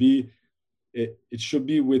be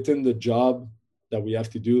within the job that we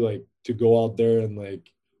have to do, like, to go out there and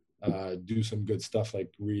like do some good stuff,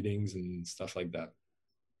 like readings and stuff like that.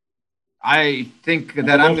 I think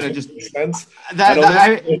that I'm going to just I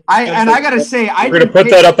got to say, we're going to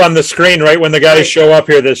put that up on the screen right when the guys show up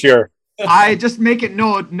here this year. I just make it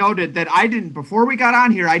noted that I didn't, before we got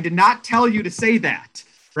on here, I did not tell you to say that.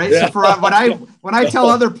 Right. Yeah. So for when I tell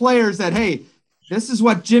other players that, hey, this is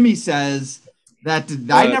what Jimmy says, that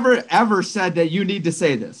I never ever said that you need to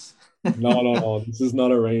say this. No. This is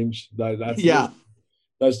not arranged. That's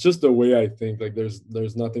just the way I think. Like,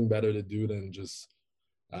 there's nothing better to do than just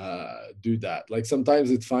do that. Like,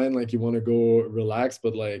 sometimes it's fine, like, you want to go relax,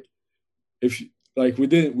 but like, if like we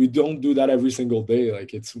don't do that every single day.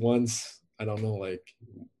 Like, it's once, I don't know, like,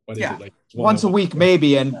 what is it, like once a week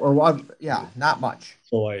maybe, or one, not much.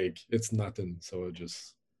 So like, it's nothing. So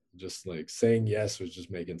just like saying yes was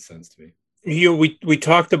just making sense to me. We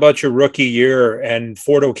talked about your rookie year, and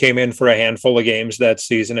Fordo came in for a handful of games that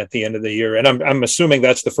season at the end of the year, and I'm assuming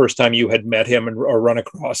that's the first time you had met him or run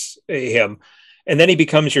across him, and then he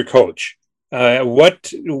becomes your coach. How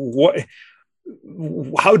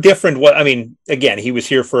different? I mean, again, he was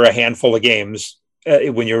here for a handful of games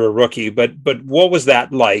when you were a rookie, but what was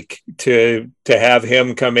that like to have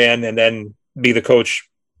him come in and then be the coach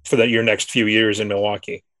for your next few years in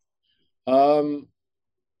Milwaukee?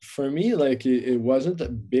 For me, like, it wasn't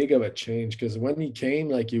that big of a change, because when he came,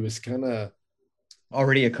 like, he was kind of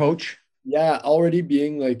already a coach. Yeah, already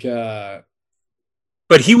being like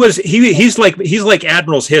but he's like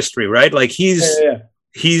Admiral's history, right? Like, he knows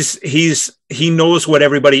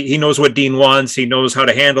what he knows what Dean wants. He knows how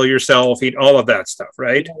to handle yourself. All of that stuff,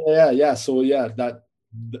 right? Yeah. So yeah,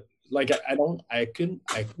 like, I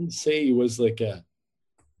couldn't say he was like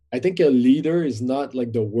I think a leader is not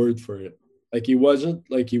like the word for it. Like, he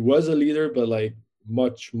wasn't, like, he was a leader, but like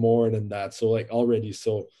much more than that. So like, already,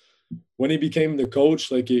 so when he became the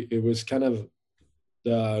coach, like, it was kind of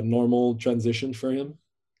the normal transition for him.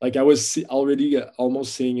 Like, I was already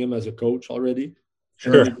almost seeing him as a coach already.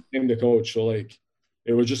 Sure. And he became the coach. So like,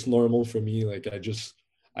 it was just normal for me. Like, I guess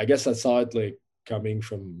I saw it like coming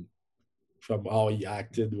from how he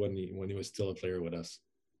acted when he was still a player with us.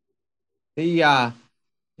 In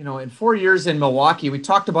 4 years in Milwaukee, we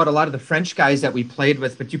talked about a lot of the French guys that we played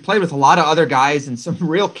with, but you played with a lot of other guys and some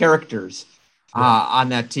real characters on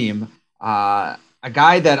that team. a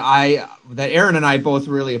guy that Aaron and I both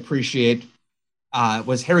really appreciate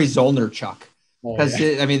was Harry Zolnierczyk. Because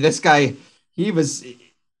I mean, this guy, he was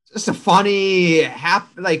just a funny,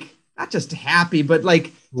 happy, like not just happy, but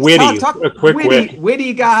like witty, a quick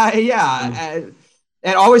witty guy. Yeah,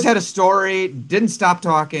 and always had a story. Didn't stop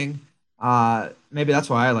talking. Maybe that's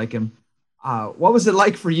why I like him. What was it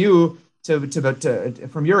like for you to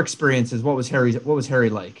from your experiences? What was Harry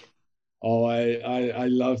like? Oh, I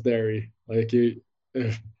loved Harry. Like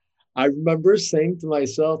I remember saying to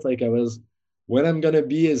myself, like when I'm gonna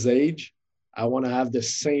be his age, I want to have the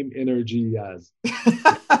same energy he has.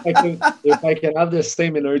 If I can have the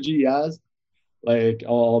same energy he has, like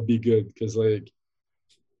I'll be good. Because like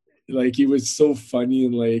he was so funny,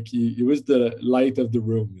 and like he was the light of the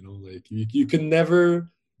room. You know, like you could never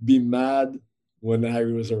be mad when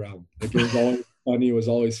Harry was around. Like it was always funny. It was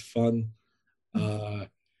always fun.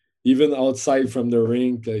 Even outside from the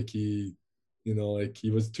rink, like like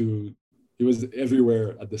he was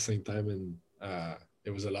everywhere at the same time, and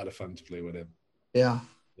it was a lot of fun to play with him. Yeah,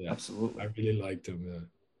 yeah, absolutely. I really liked him.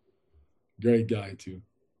 Great guy too.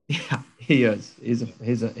 Yeah, he is. He's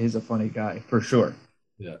a funny guy for sure.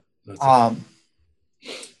 Yeah. Yeah.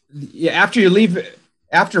 After you leave,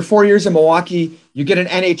 after 4 years in Milwaukee, you get an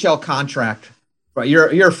NHL contract. But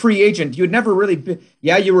you're a free agent. You'd never really been.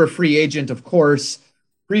 Yeah, you were a free agent, of course,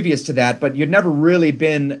 previous to that, but you'd never really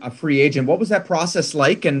been a free agent. What was that process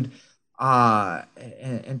like? And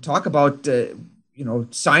talk about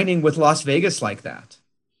signing with Las Vegas like that.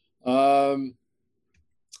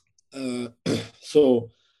 So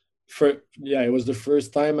it was the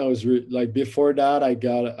first time I was like before that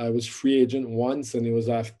I was free agent once, and it was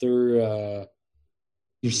after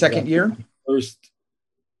your second year.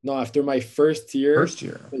 After my first year. First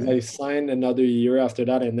year. Okay. I signed another year after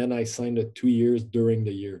that, and then I signed 2 years during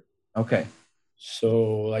the year. Okay.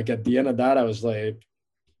 So like at the end of that, I was like,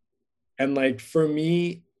 and like for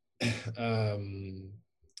me, I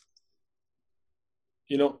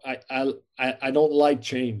don't like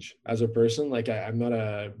change as a person. Like I'm not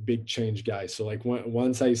a big change guy. So like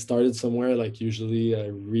once I started somewhere, like usually I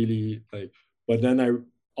really like, but then I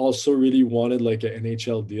also really wanted like an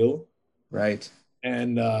NHL deal. Right.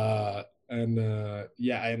 And I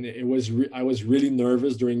was really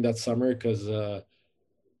nervous during that summer because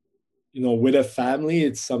with a family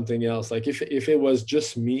it's something else. Like if it was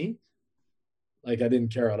just me, like I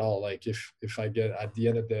didn't care at all. Like if I get at the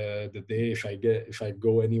end of the day, if I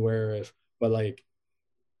go anywhere, but like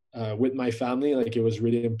with my family, like it was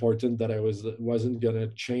really important that I wasn't gonna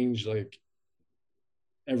change like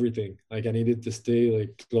everything. Like I needed to stay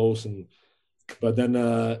like close. But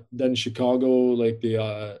then Chicago, like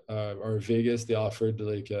or Vegas, they offered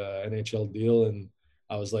like a NHL deal, and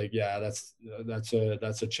I was like, yeah, that's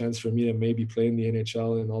a chance for me to maybe play in the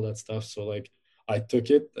NHL and all that stuff. So like I took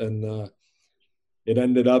it, and it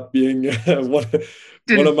ended up being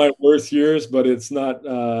one of my worst years. But it's not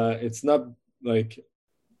like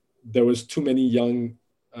there was too many young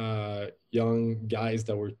guys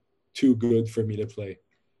that were too good for me to play.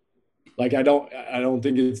 Like I don't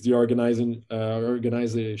think it's the organization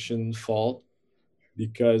fault,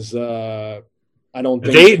 because I don't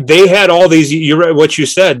think they had all these. You're what you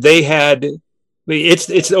said. They had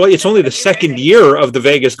it's only the second year of the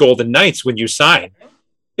Vegas Golden Knights when you sign,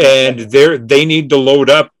 and they need to load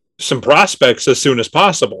up some prospects as soon as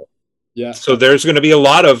possible. Yeah. So there's going to be a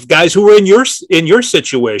lot of guys who were in your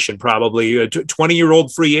situation, probably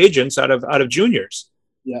 20-year-old free agents out of juniors.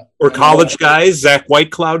 Yeah. Or college guys, Zach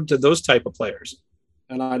Whitecloud, to those type of players.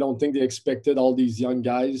 And I don't think they expected all these young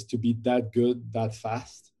guys to be that good that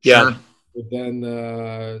fast. Yeah. But then,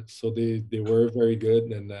 so they were very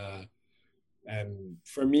good. And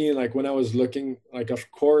for me, like when I was looking, like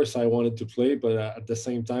of course I wanted to play, but at the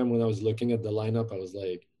same time, when I was looking at the lineup, I was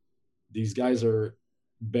like, these guys are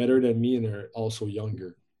better than me and are also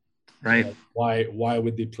younger. Right. So like, why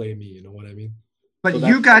would they play me? You know what I mean? But so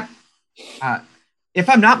you got... if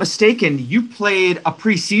I'm not mistaken, you played a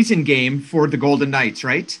preseason game for the Golden Knights,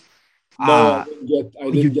 right? No, I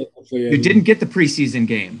didn't get to play. You didn't get the preseason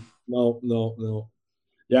game. No.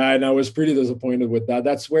 Yeah, and I was pretty disappointed with that.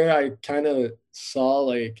 That's where I kind of saw,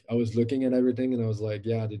 like, I was looking at everything and I was like,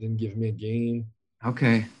 yeah, they didn't give me a game.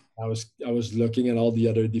 Okay. I was looking at all the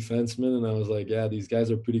other defensemen and I was like, yeah, these guys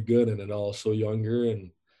are pretty good, and they're also younger, and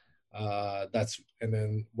and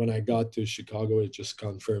then when I got to Chicago, it just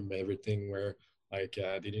confirmed everything where. Like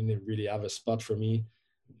they didn't really have a spot for me,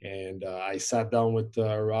 and I sat down with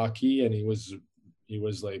Rocky, and he was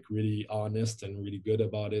like really honest and really good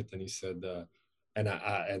about it. And he said, and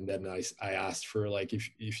then I asked for like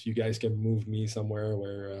if you guys can move me somewhere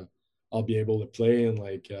where I'll be able to play, and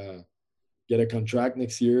like get a contract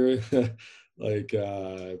next year. Like,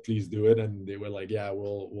 please do it. And they were like, yeah,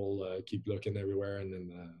 we'll keep looking everywhere. And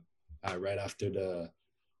then right after the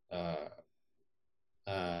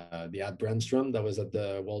Ad Brandstrom that was at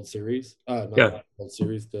the World Series, not World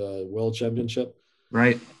Series, the World Championship.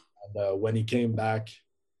 Right. And when he came back,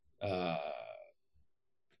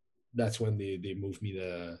 that's when they moved me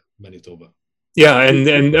to Manitoba. Yeah,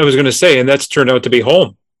 and I was going to say, and that's turned out to be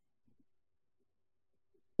home.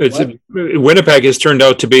 Winnipeg has turned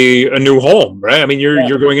out to be a new home, right? I mean,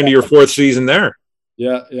 you're going into your 4th season there.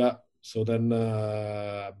 Yeah. So then,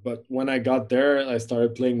 but when I got there, I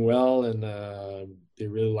started playing well, and they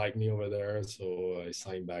really liked me over there. So I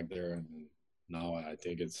signed back there, and now I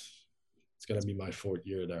think it's gonna be my 4th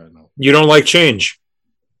year there now. You don't like change?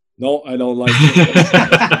 No, I don't like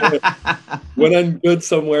it. When I'm good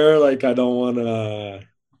somewhere, like I don't want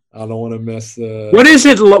to miss. What is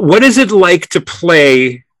it like to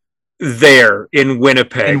play there in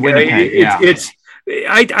Winnipeg?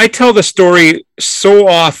 I tell the story so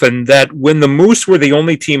often that when the Moose were the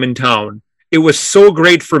only team in town, it was so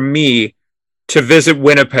great for me to visit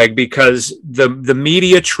Winnipeg because the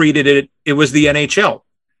media treated it was the NHL,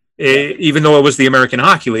 even though it was the American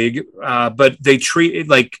Hockey League. But they treated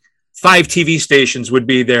like 5 TV stations would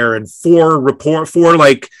be there and 4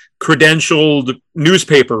 like credentialed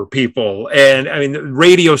newspaper people, and I mean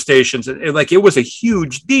radio stations. Like it was a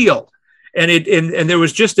huge deal. And there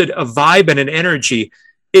was just a vibe and an energy.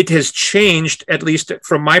 It has changed, at least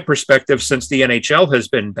from my perspective, since the NHL has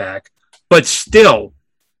been back. But still,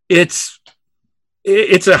 it's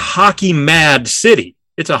a hockey mad city.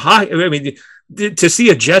 I mean, to see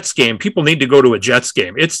a Jets game, people need to go to a Jets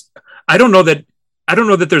game. I don't know that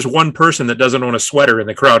there's one person that doesn't own a sweater in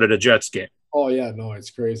the crowd at a Jets game. Oh yeah, no,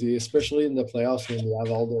 it's crazy, especially in the playoffs when they have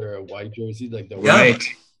all their white jerseys, like the right.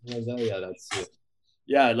 Yeah, that's it.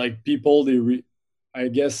 Yeah, like people, I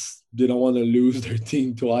guess they don't want to lose their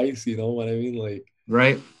team twice. You know what I mean? Like,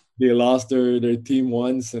 right? They lost their team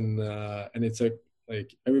once, and it's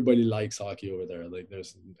like everybody likes hockey over there. Like,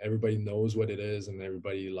 everybody knows what it is, and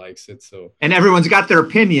everybody likes it. So, and everyone's got their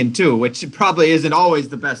opinion too, which probably isn't always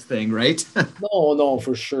the best thing, right? No,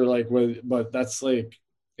 for sure. Like, but that's like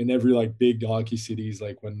in every like big hockey cities,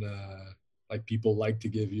 like when. Like people like to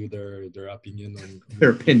give you their opinion on their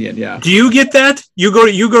opinion. Yeah. Do you get that?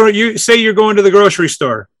 You say you're going to the grocery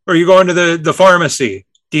store or you go into the pharmacy.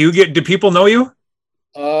 Do people know you?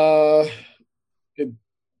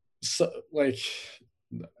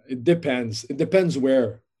 It depends. It depends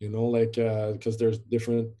where, like, because there's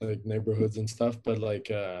different like neighborhoods and stuff, but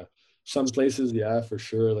like some places, yeah, for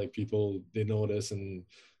sure. Like people, they notice and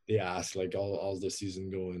they ask like, how's the season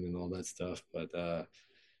going and all that stuff. But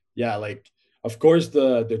yeah, like, of course,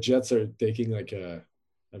 the Jets are taking like a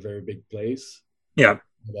very big place. Yeah.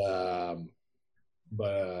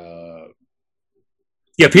 But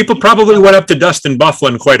yeah, people probably went up to Dustin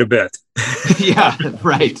Byfuglien quite a bit. Yeah,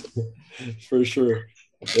 right. For sure.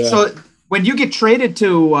 Yeah. So when you get traded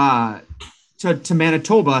to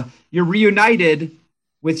Manitoba, you're reunited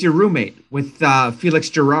with your roommate, with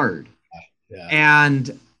Felix Girard. Yeah.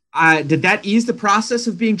 And did that ease the process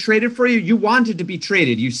of being traded for you? You wanted to be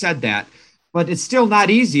traded. You said that. But it's still not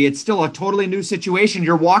easy. It's still a totally new situation.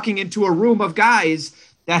 You're walking into a room of guys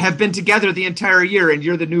that have been together the entire year, and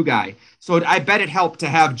you're the new guy. So I bet it helped to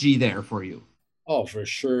have G there for you. Oh, for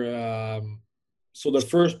sure. So the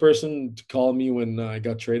first person to call me when I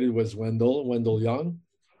got traded was Wendell Young.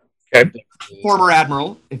 Okay. Former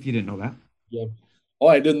Admiral, if you didn't know that. Yeah. Oh,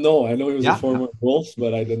 I didn't know. I know he was a former Wolves,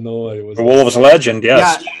 but I didn't know it was a Wolves legend.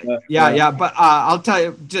 Yes. Yeah. But I'll tell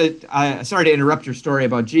you. Sorry to interrupt your story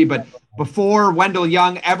about G, but before Wendell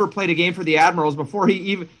Young ever played a game for the Admirals,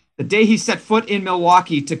 the day he set foot in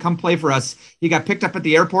Milwaukee to come play for us, he got picked up at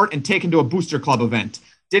the airport and taken to a booster club event.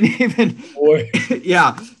 Didn't even.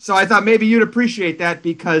 Yeah. So I thought maybe you'd appreciate that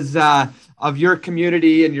because of your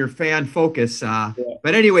community and your fan focus.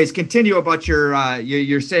 But anyways, continue about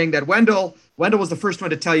you're saying that Wendell was the first one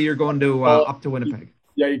to tell you you're going to up to Winnipeg.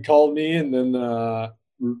 Yeah, he called me, and then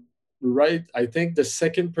right, I think the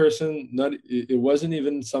second person, it wasn't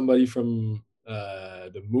even somebody from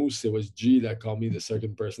the Moose. It was G that called me. The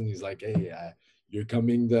second person, he's like, "Hey, you're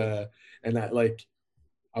coming." And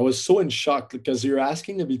I was so in shock because you're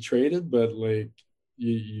asking to be traded, but like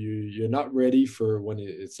you're not ready for when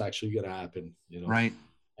it's actually gonna happen, Right.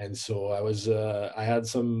 And so I had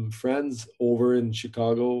some friends over in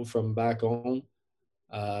Chicago from back home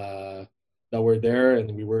that were there,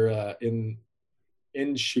 and we were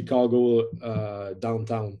in Chicago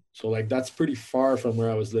downtown. So like that's pretty far from where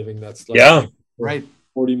I was living. That's like right,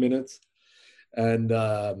 40 minutes. And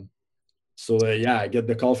So yeah, I get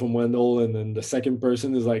the call from Wendell, and then the second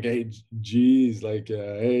person is like, "Hey, geez, like,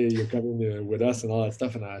 hey, you're coming with us and all that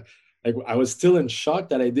stuff." And I was still in shock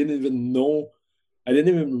that I didn't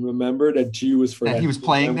even remember that G was for that he was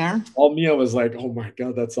playing there. All me, I was like, "Oh my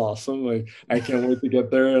god, that's awesome! Like, I can't wait to get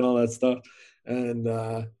there and all that stuff." And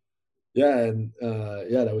that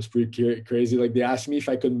was pretty crazy. Like, they asked me if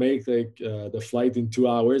I could make like the flight in 2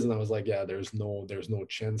 hours, and I was like, yeah, there's no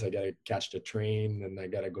chance. I gotta catch the train and I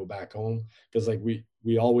gotta go back home, because like we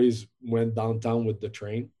always went downtown with the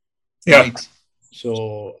train. Yeah. Right.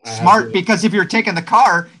 So smart, because if you're taking the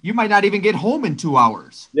car, you might not even get home in 2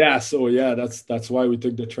 hours. Yeah. So yeah, that's why we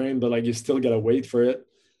took the train, but like you still gotta wait for it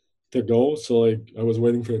to go. So like I was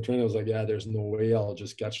waiting for the train. I was like, yeah, there's no way. I'll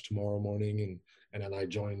just catch tomorrow morning. And then I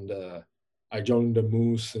joined the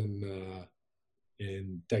Moose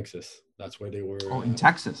in Texas. That's where they were. Oh, in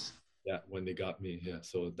Texas. Yeah, when they got me. Yeah,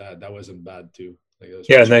 so that wasn't bad too. Like,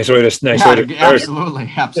 nice way to start. Absolutely.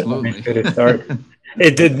 Nice way to start.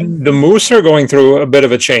 The Moose are going through a bit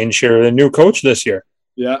of a change here. The new coach this year.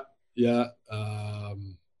 Yeah.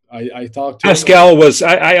 I talked to Pascal.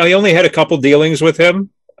 I only had a couple dealings with him,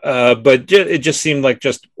 but it just seemed like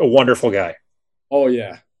just a wonderful guy. Oh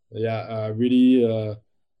yeah. Yeah, really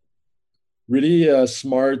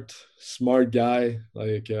smart guy.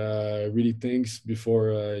 Like, really thinks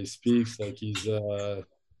before he speaks. Like, he's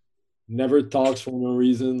never talks for no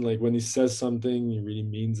reason. Like, when he says something, he really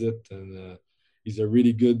means it. And he's a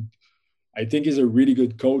really good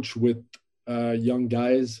coach with young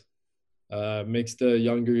guys. Makes the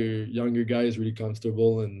younger guys really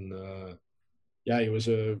comfortable. And yeah, he was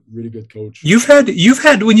a really good coach. You've had,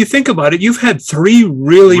 when you think about it, you've had three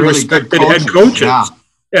really respected head coaches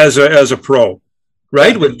as a pro,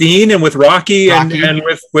 right? With Dean and with Rocky. And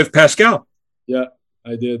with Pascal. Yeah,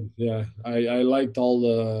 I did. Yeah, I liked all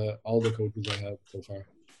the coaches I had so far.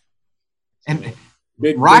 And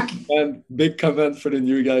big command for the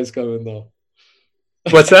new guys coming though.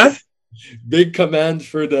 What's that? Big command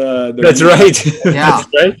for the That's right. Yeah. That's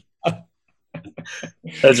right.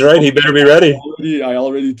 That's right. He better be ready. I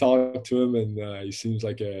already talked to him, and he seems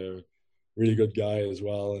like a really good guy as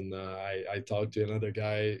well. And I talked to another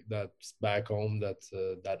guy that's back home that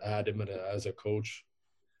had him as a coach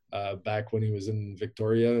back when he was in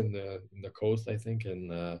Victoria in the coast, I think,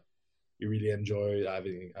 and he really enjoyed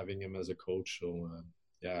having him as a coach. So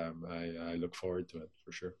I look forward to it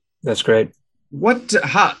for sure. That's great.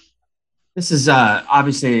 This is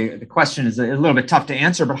obviously, the question is a little bit tough to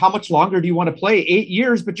answer, but how much longer do you want to play? 8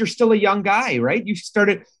 years, but you're still a young guy, right? You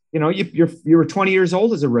started, you were 20 years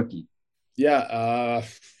old as a rookie. Yeah.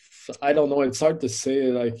 I don't know. It's hard to say,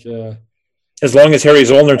 like, as long as Harry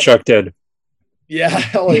Zolnarchuk did. Yeah.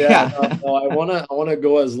 Oh yeah. No, I want to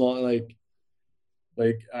go as long, like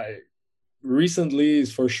I recently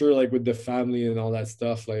is for sure, like with the family and all that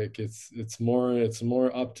stuff, like it's more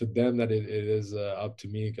up to them than it is up to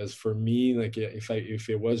me. Because for me, like, if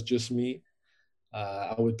it was just me,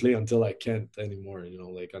 I would play until I can't anymore,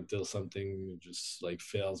 like until something just like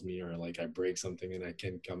fails me, or like I break something and I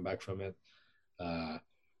can't come back from it.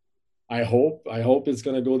 I hope it's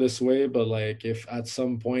gonna go this way, but like if at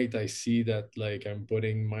some point I see that like I'm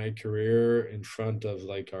putting my career in front of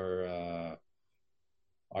like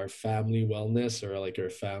our family wellness, or like our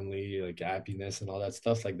family like happiness and all that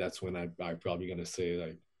stuff, like that's when I'm probably gonna say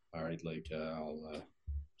like, all right, like I'll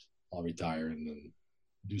retire and then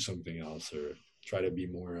do something else, or try to be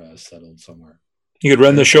more settled somewhere. You could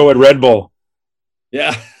run the show at Red Bull.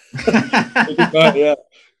 Yeah. Yeah,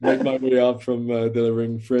 make my way up from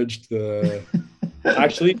delivering fridge to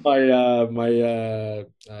actually my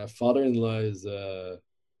father-in-law is I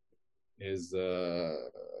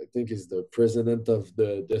think is the president of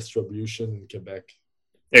the distribution in Quebec.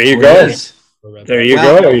 There you go. There you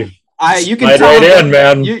go. You can tell him,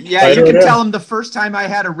 man. You can tell him the first time I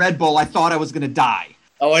had a Red Bull, I thought I was going to die.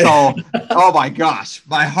 Oh my gosh,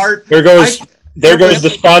 my heart. There goes the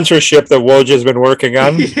sponsorship that Woj has been working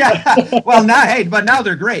on. Yeah. Well, now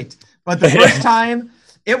they're great. But the first time,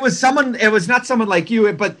 it was not someone like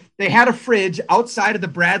you, but they had a fridge outside of the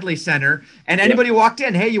Bradley Center, and anybody walked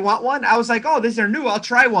in, hey, you want one? I was like, oh, these are new. I'll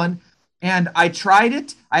try one. And I tried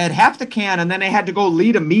it. I had half the can, and then I had to go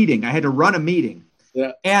lead a meeting. I had to run a meeting.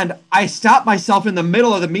 Yeah. And I stopped myself in the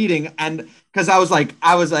middle of the meeting, and because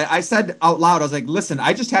I said out loud, I was like, listen,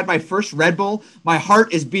 I just had my first Red Bull. My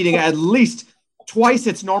heart is beating at least twice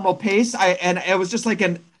its normal pace. And it was just like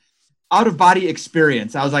an out-of-body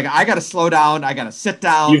experience. I was like, I got to slow down. I got to sit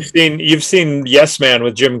down. You've seen Yes Man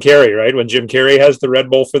with Jim Carrey, right? When Jim Carrey has the Red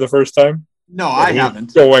Bull for the first time. No, I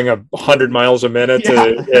haven't. Going 100 miles a minute.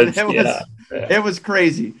 It was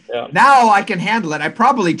crazy. Yeah. Now I can handle it. I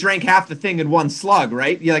probably drank half the thing in one slug,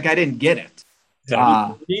 right? Like I didn't get it.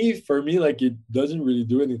 For me, like it doesn't really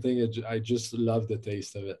do anything. I just love the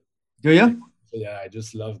taste of it. Do you? Yeah, I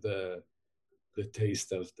just love the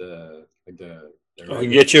taste of the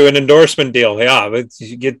get you an endorsement deal. Yeah, but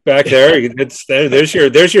you get back there.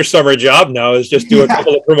 There's your summer job now. Is just do a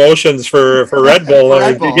couple of promotions for Red Bull.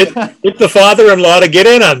 Red Bull. Get the father-in-law to get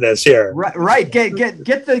in on this here. Right. Get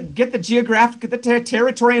the geographic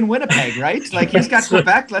territory in Winnipeg. Right. Like he's got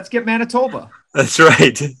Quebec. Let's get Manitoba. That's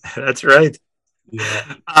right. That's right.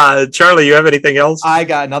 Yeah. Charlie, you have anything else? I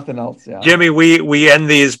got nothing else. Yeah. Jimmy, we end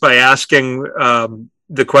these by asking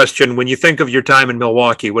the question: when you think of your time in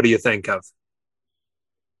Milwaukee, what do you think of?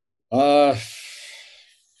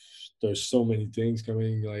 There's so many things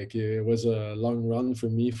coming. Like it was a long run for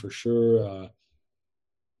me for sure.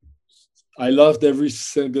 I loved every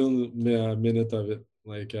single minute of it.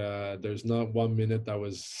 Like there's not one minute that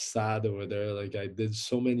was sad over there. Like I did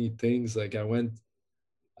so many things. Like I went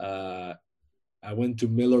to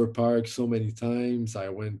Miller Park so many times. I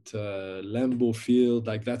went to Lambeau Field.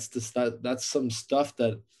 Like that's some stuff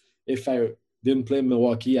that if I didn't play in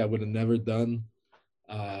Milwaukee, I would have never done.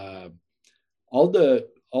 All the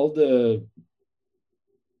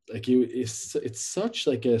like it's such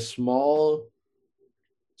like a small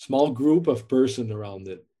group of person around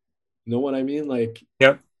it. You know what I mean? Like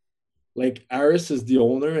like Aris is the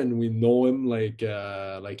owner and we know him like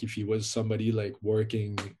if he was somebody like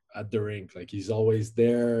working at the rink, like he's always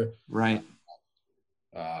there. Right.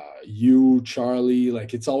 You, Charlie,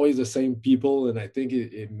 like it's always the same people, and I think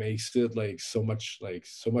it makes it like so much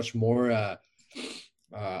more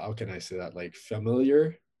how can I say that, like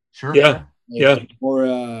familiar? Sure. Yeah. Like, more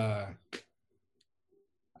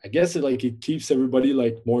I guess it keeps everybody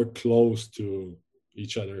like more close to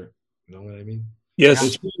each other. You know what I mean? Yes.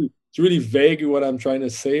 It's really vague what I'm trying to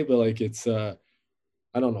say, but like it's I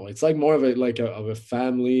don't know. It's like more of a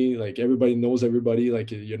family. Like everybody knows everybody.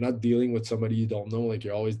 Like you're not dealing with somebody you don't know. Like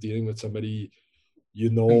you're always dealing with somebody you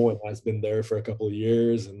know and has been there for a couple of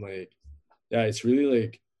years. And like, yeah, it's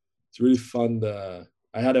really fun.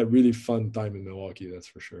 I had a really fun time in Milwaukee. That's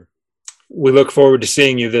for sure. We look forward to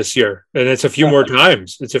seeing you this year, and it's a few more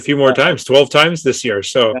times. 12 times this year.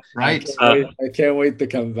 So right. I can't wait to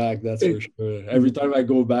come back. That's for sure. Every time I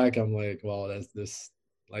go back, I'm like, wow, that's this.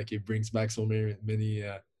 Like it brings back so many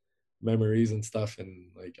memories and stuff,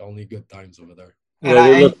 and like only good times over there. Yeah,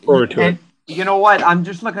 we look forward to it. You know what? I'm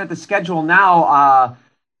just looking at the schedule now,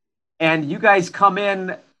 and you guys come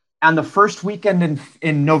in on the first weekend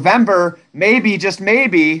in November. Maybe, just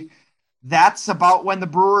maybe, that's about when the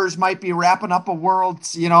Brewers might be wrapping up a World,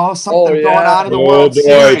 something going on in the World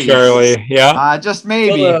Series. Charlie, yeah. Just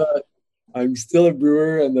maybe. I'm still a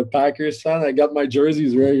Brewer and the Packers fan. I got my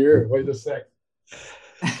jerseys right here. Wait a sec.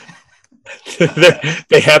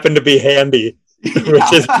 They happen to be handy,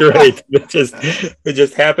 which is great. They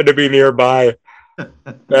just happen to be nearby.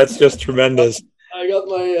 That's just tremendous. I got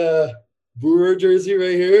my Brewer jersey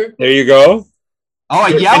right here. There you go. Oh, a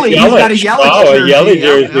Yelich. He's got a Yelich jersey. A Yelich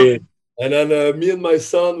jersey. Yep. And then me and my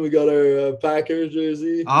son, we got our Packers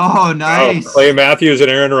jersey. Oh, nice. Clay Matthews and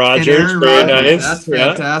Aaron Rodgers. Very nice. That's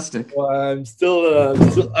fantastic. Well,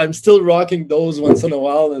 I'm still rocking those once in a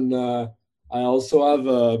while, and I also have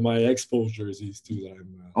my Expos jerseys too.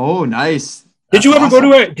 Oh, nice. Did you ever go to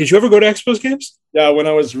Expos games? Yeah, when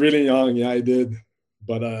I was really young, yeah, I did.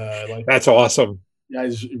 But that's awesome. Yeah,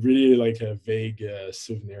 it's really like a vague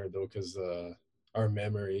souvenir though, because our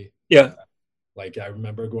memory. Yeah. Like I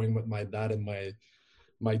remember going with my dad and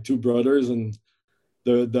my two brothers, and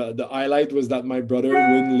the highlight was that my brother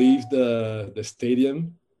wouldn't leave the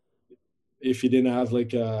stadium if he didn't have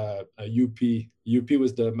like a UP. UP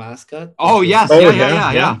was the mascot. Oh yes,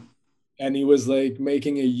 yeah. And he was like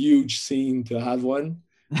making a huge scene to have one,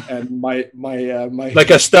 and my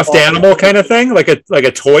like a stuffed animal kind of thing, like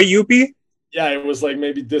a toy UP. Yeah, it was like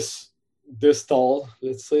maybe this tall,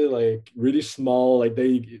 let's say, like really small, like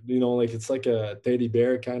they, like it's like a teddy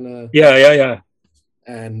bear kind of. Yeah.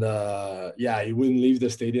 And he wouldn't leave the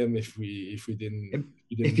stadium if he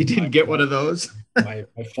didn't get one of those. my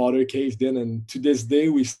father caved in, and to this day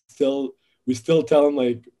we still tell him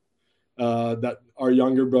like that our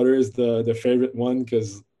younger brother is the favorite one,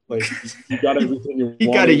 because like he got everything you he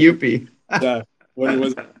got a UP. Yeah, when he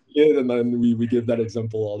was a kid, and then we give that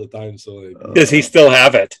example all the time. So like, does he still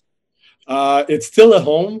have it? It's still at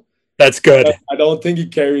home. That's good. I don't think he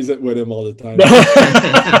carries it with him all the time.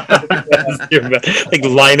 Like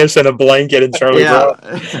Linus in a blanket and Charlie Brown.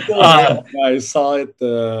 I saw it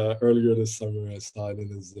earlier this summer. I saw it in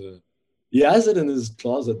his. He has it in his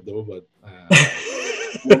closet though, but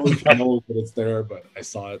Nobody knows that it's there, but I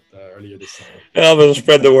saw it earlier this summer. I'm going to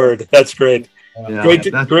spread the word. That's great.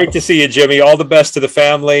 Great to see you, Jimmy. All the best to the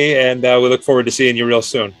family, and we look forward to seeing you real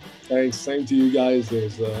soon. Thanks. Same to you guys. It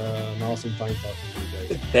was an awesome time talking to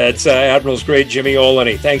you guys. That's Admirals great Jimmy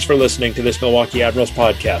Oleney. Thanks for listening to this Milwaukee Admirals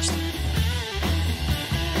podcast.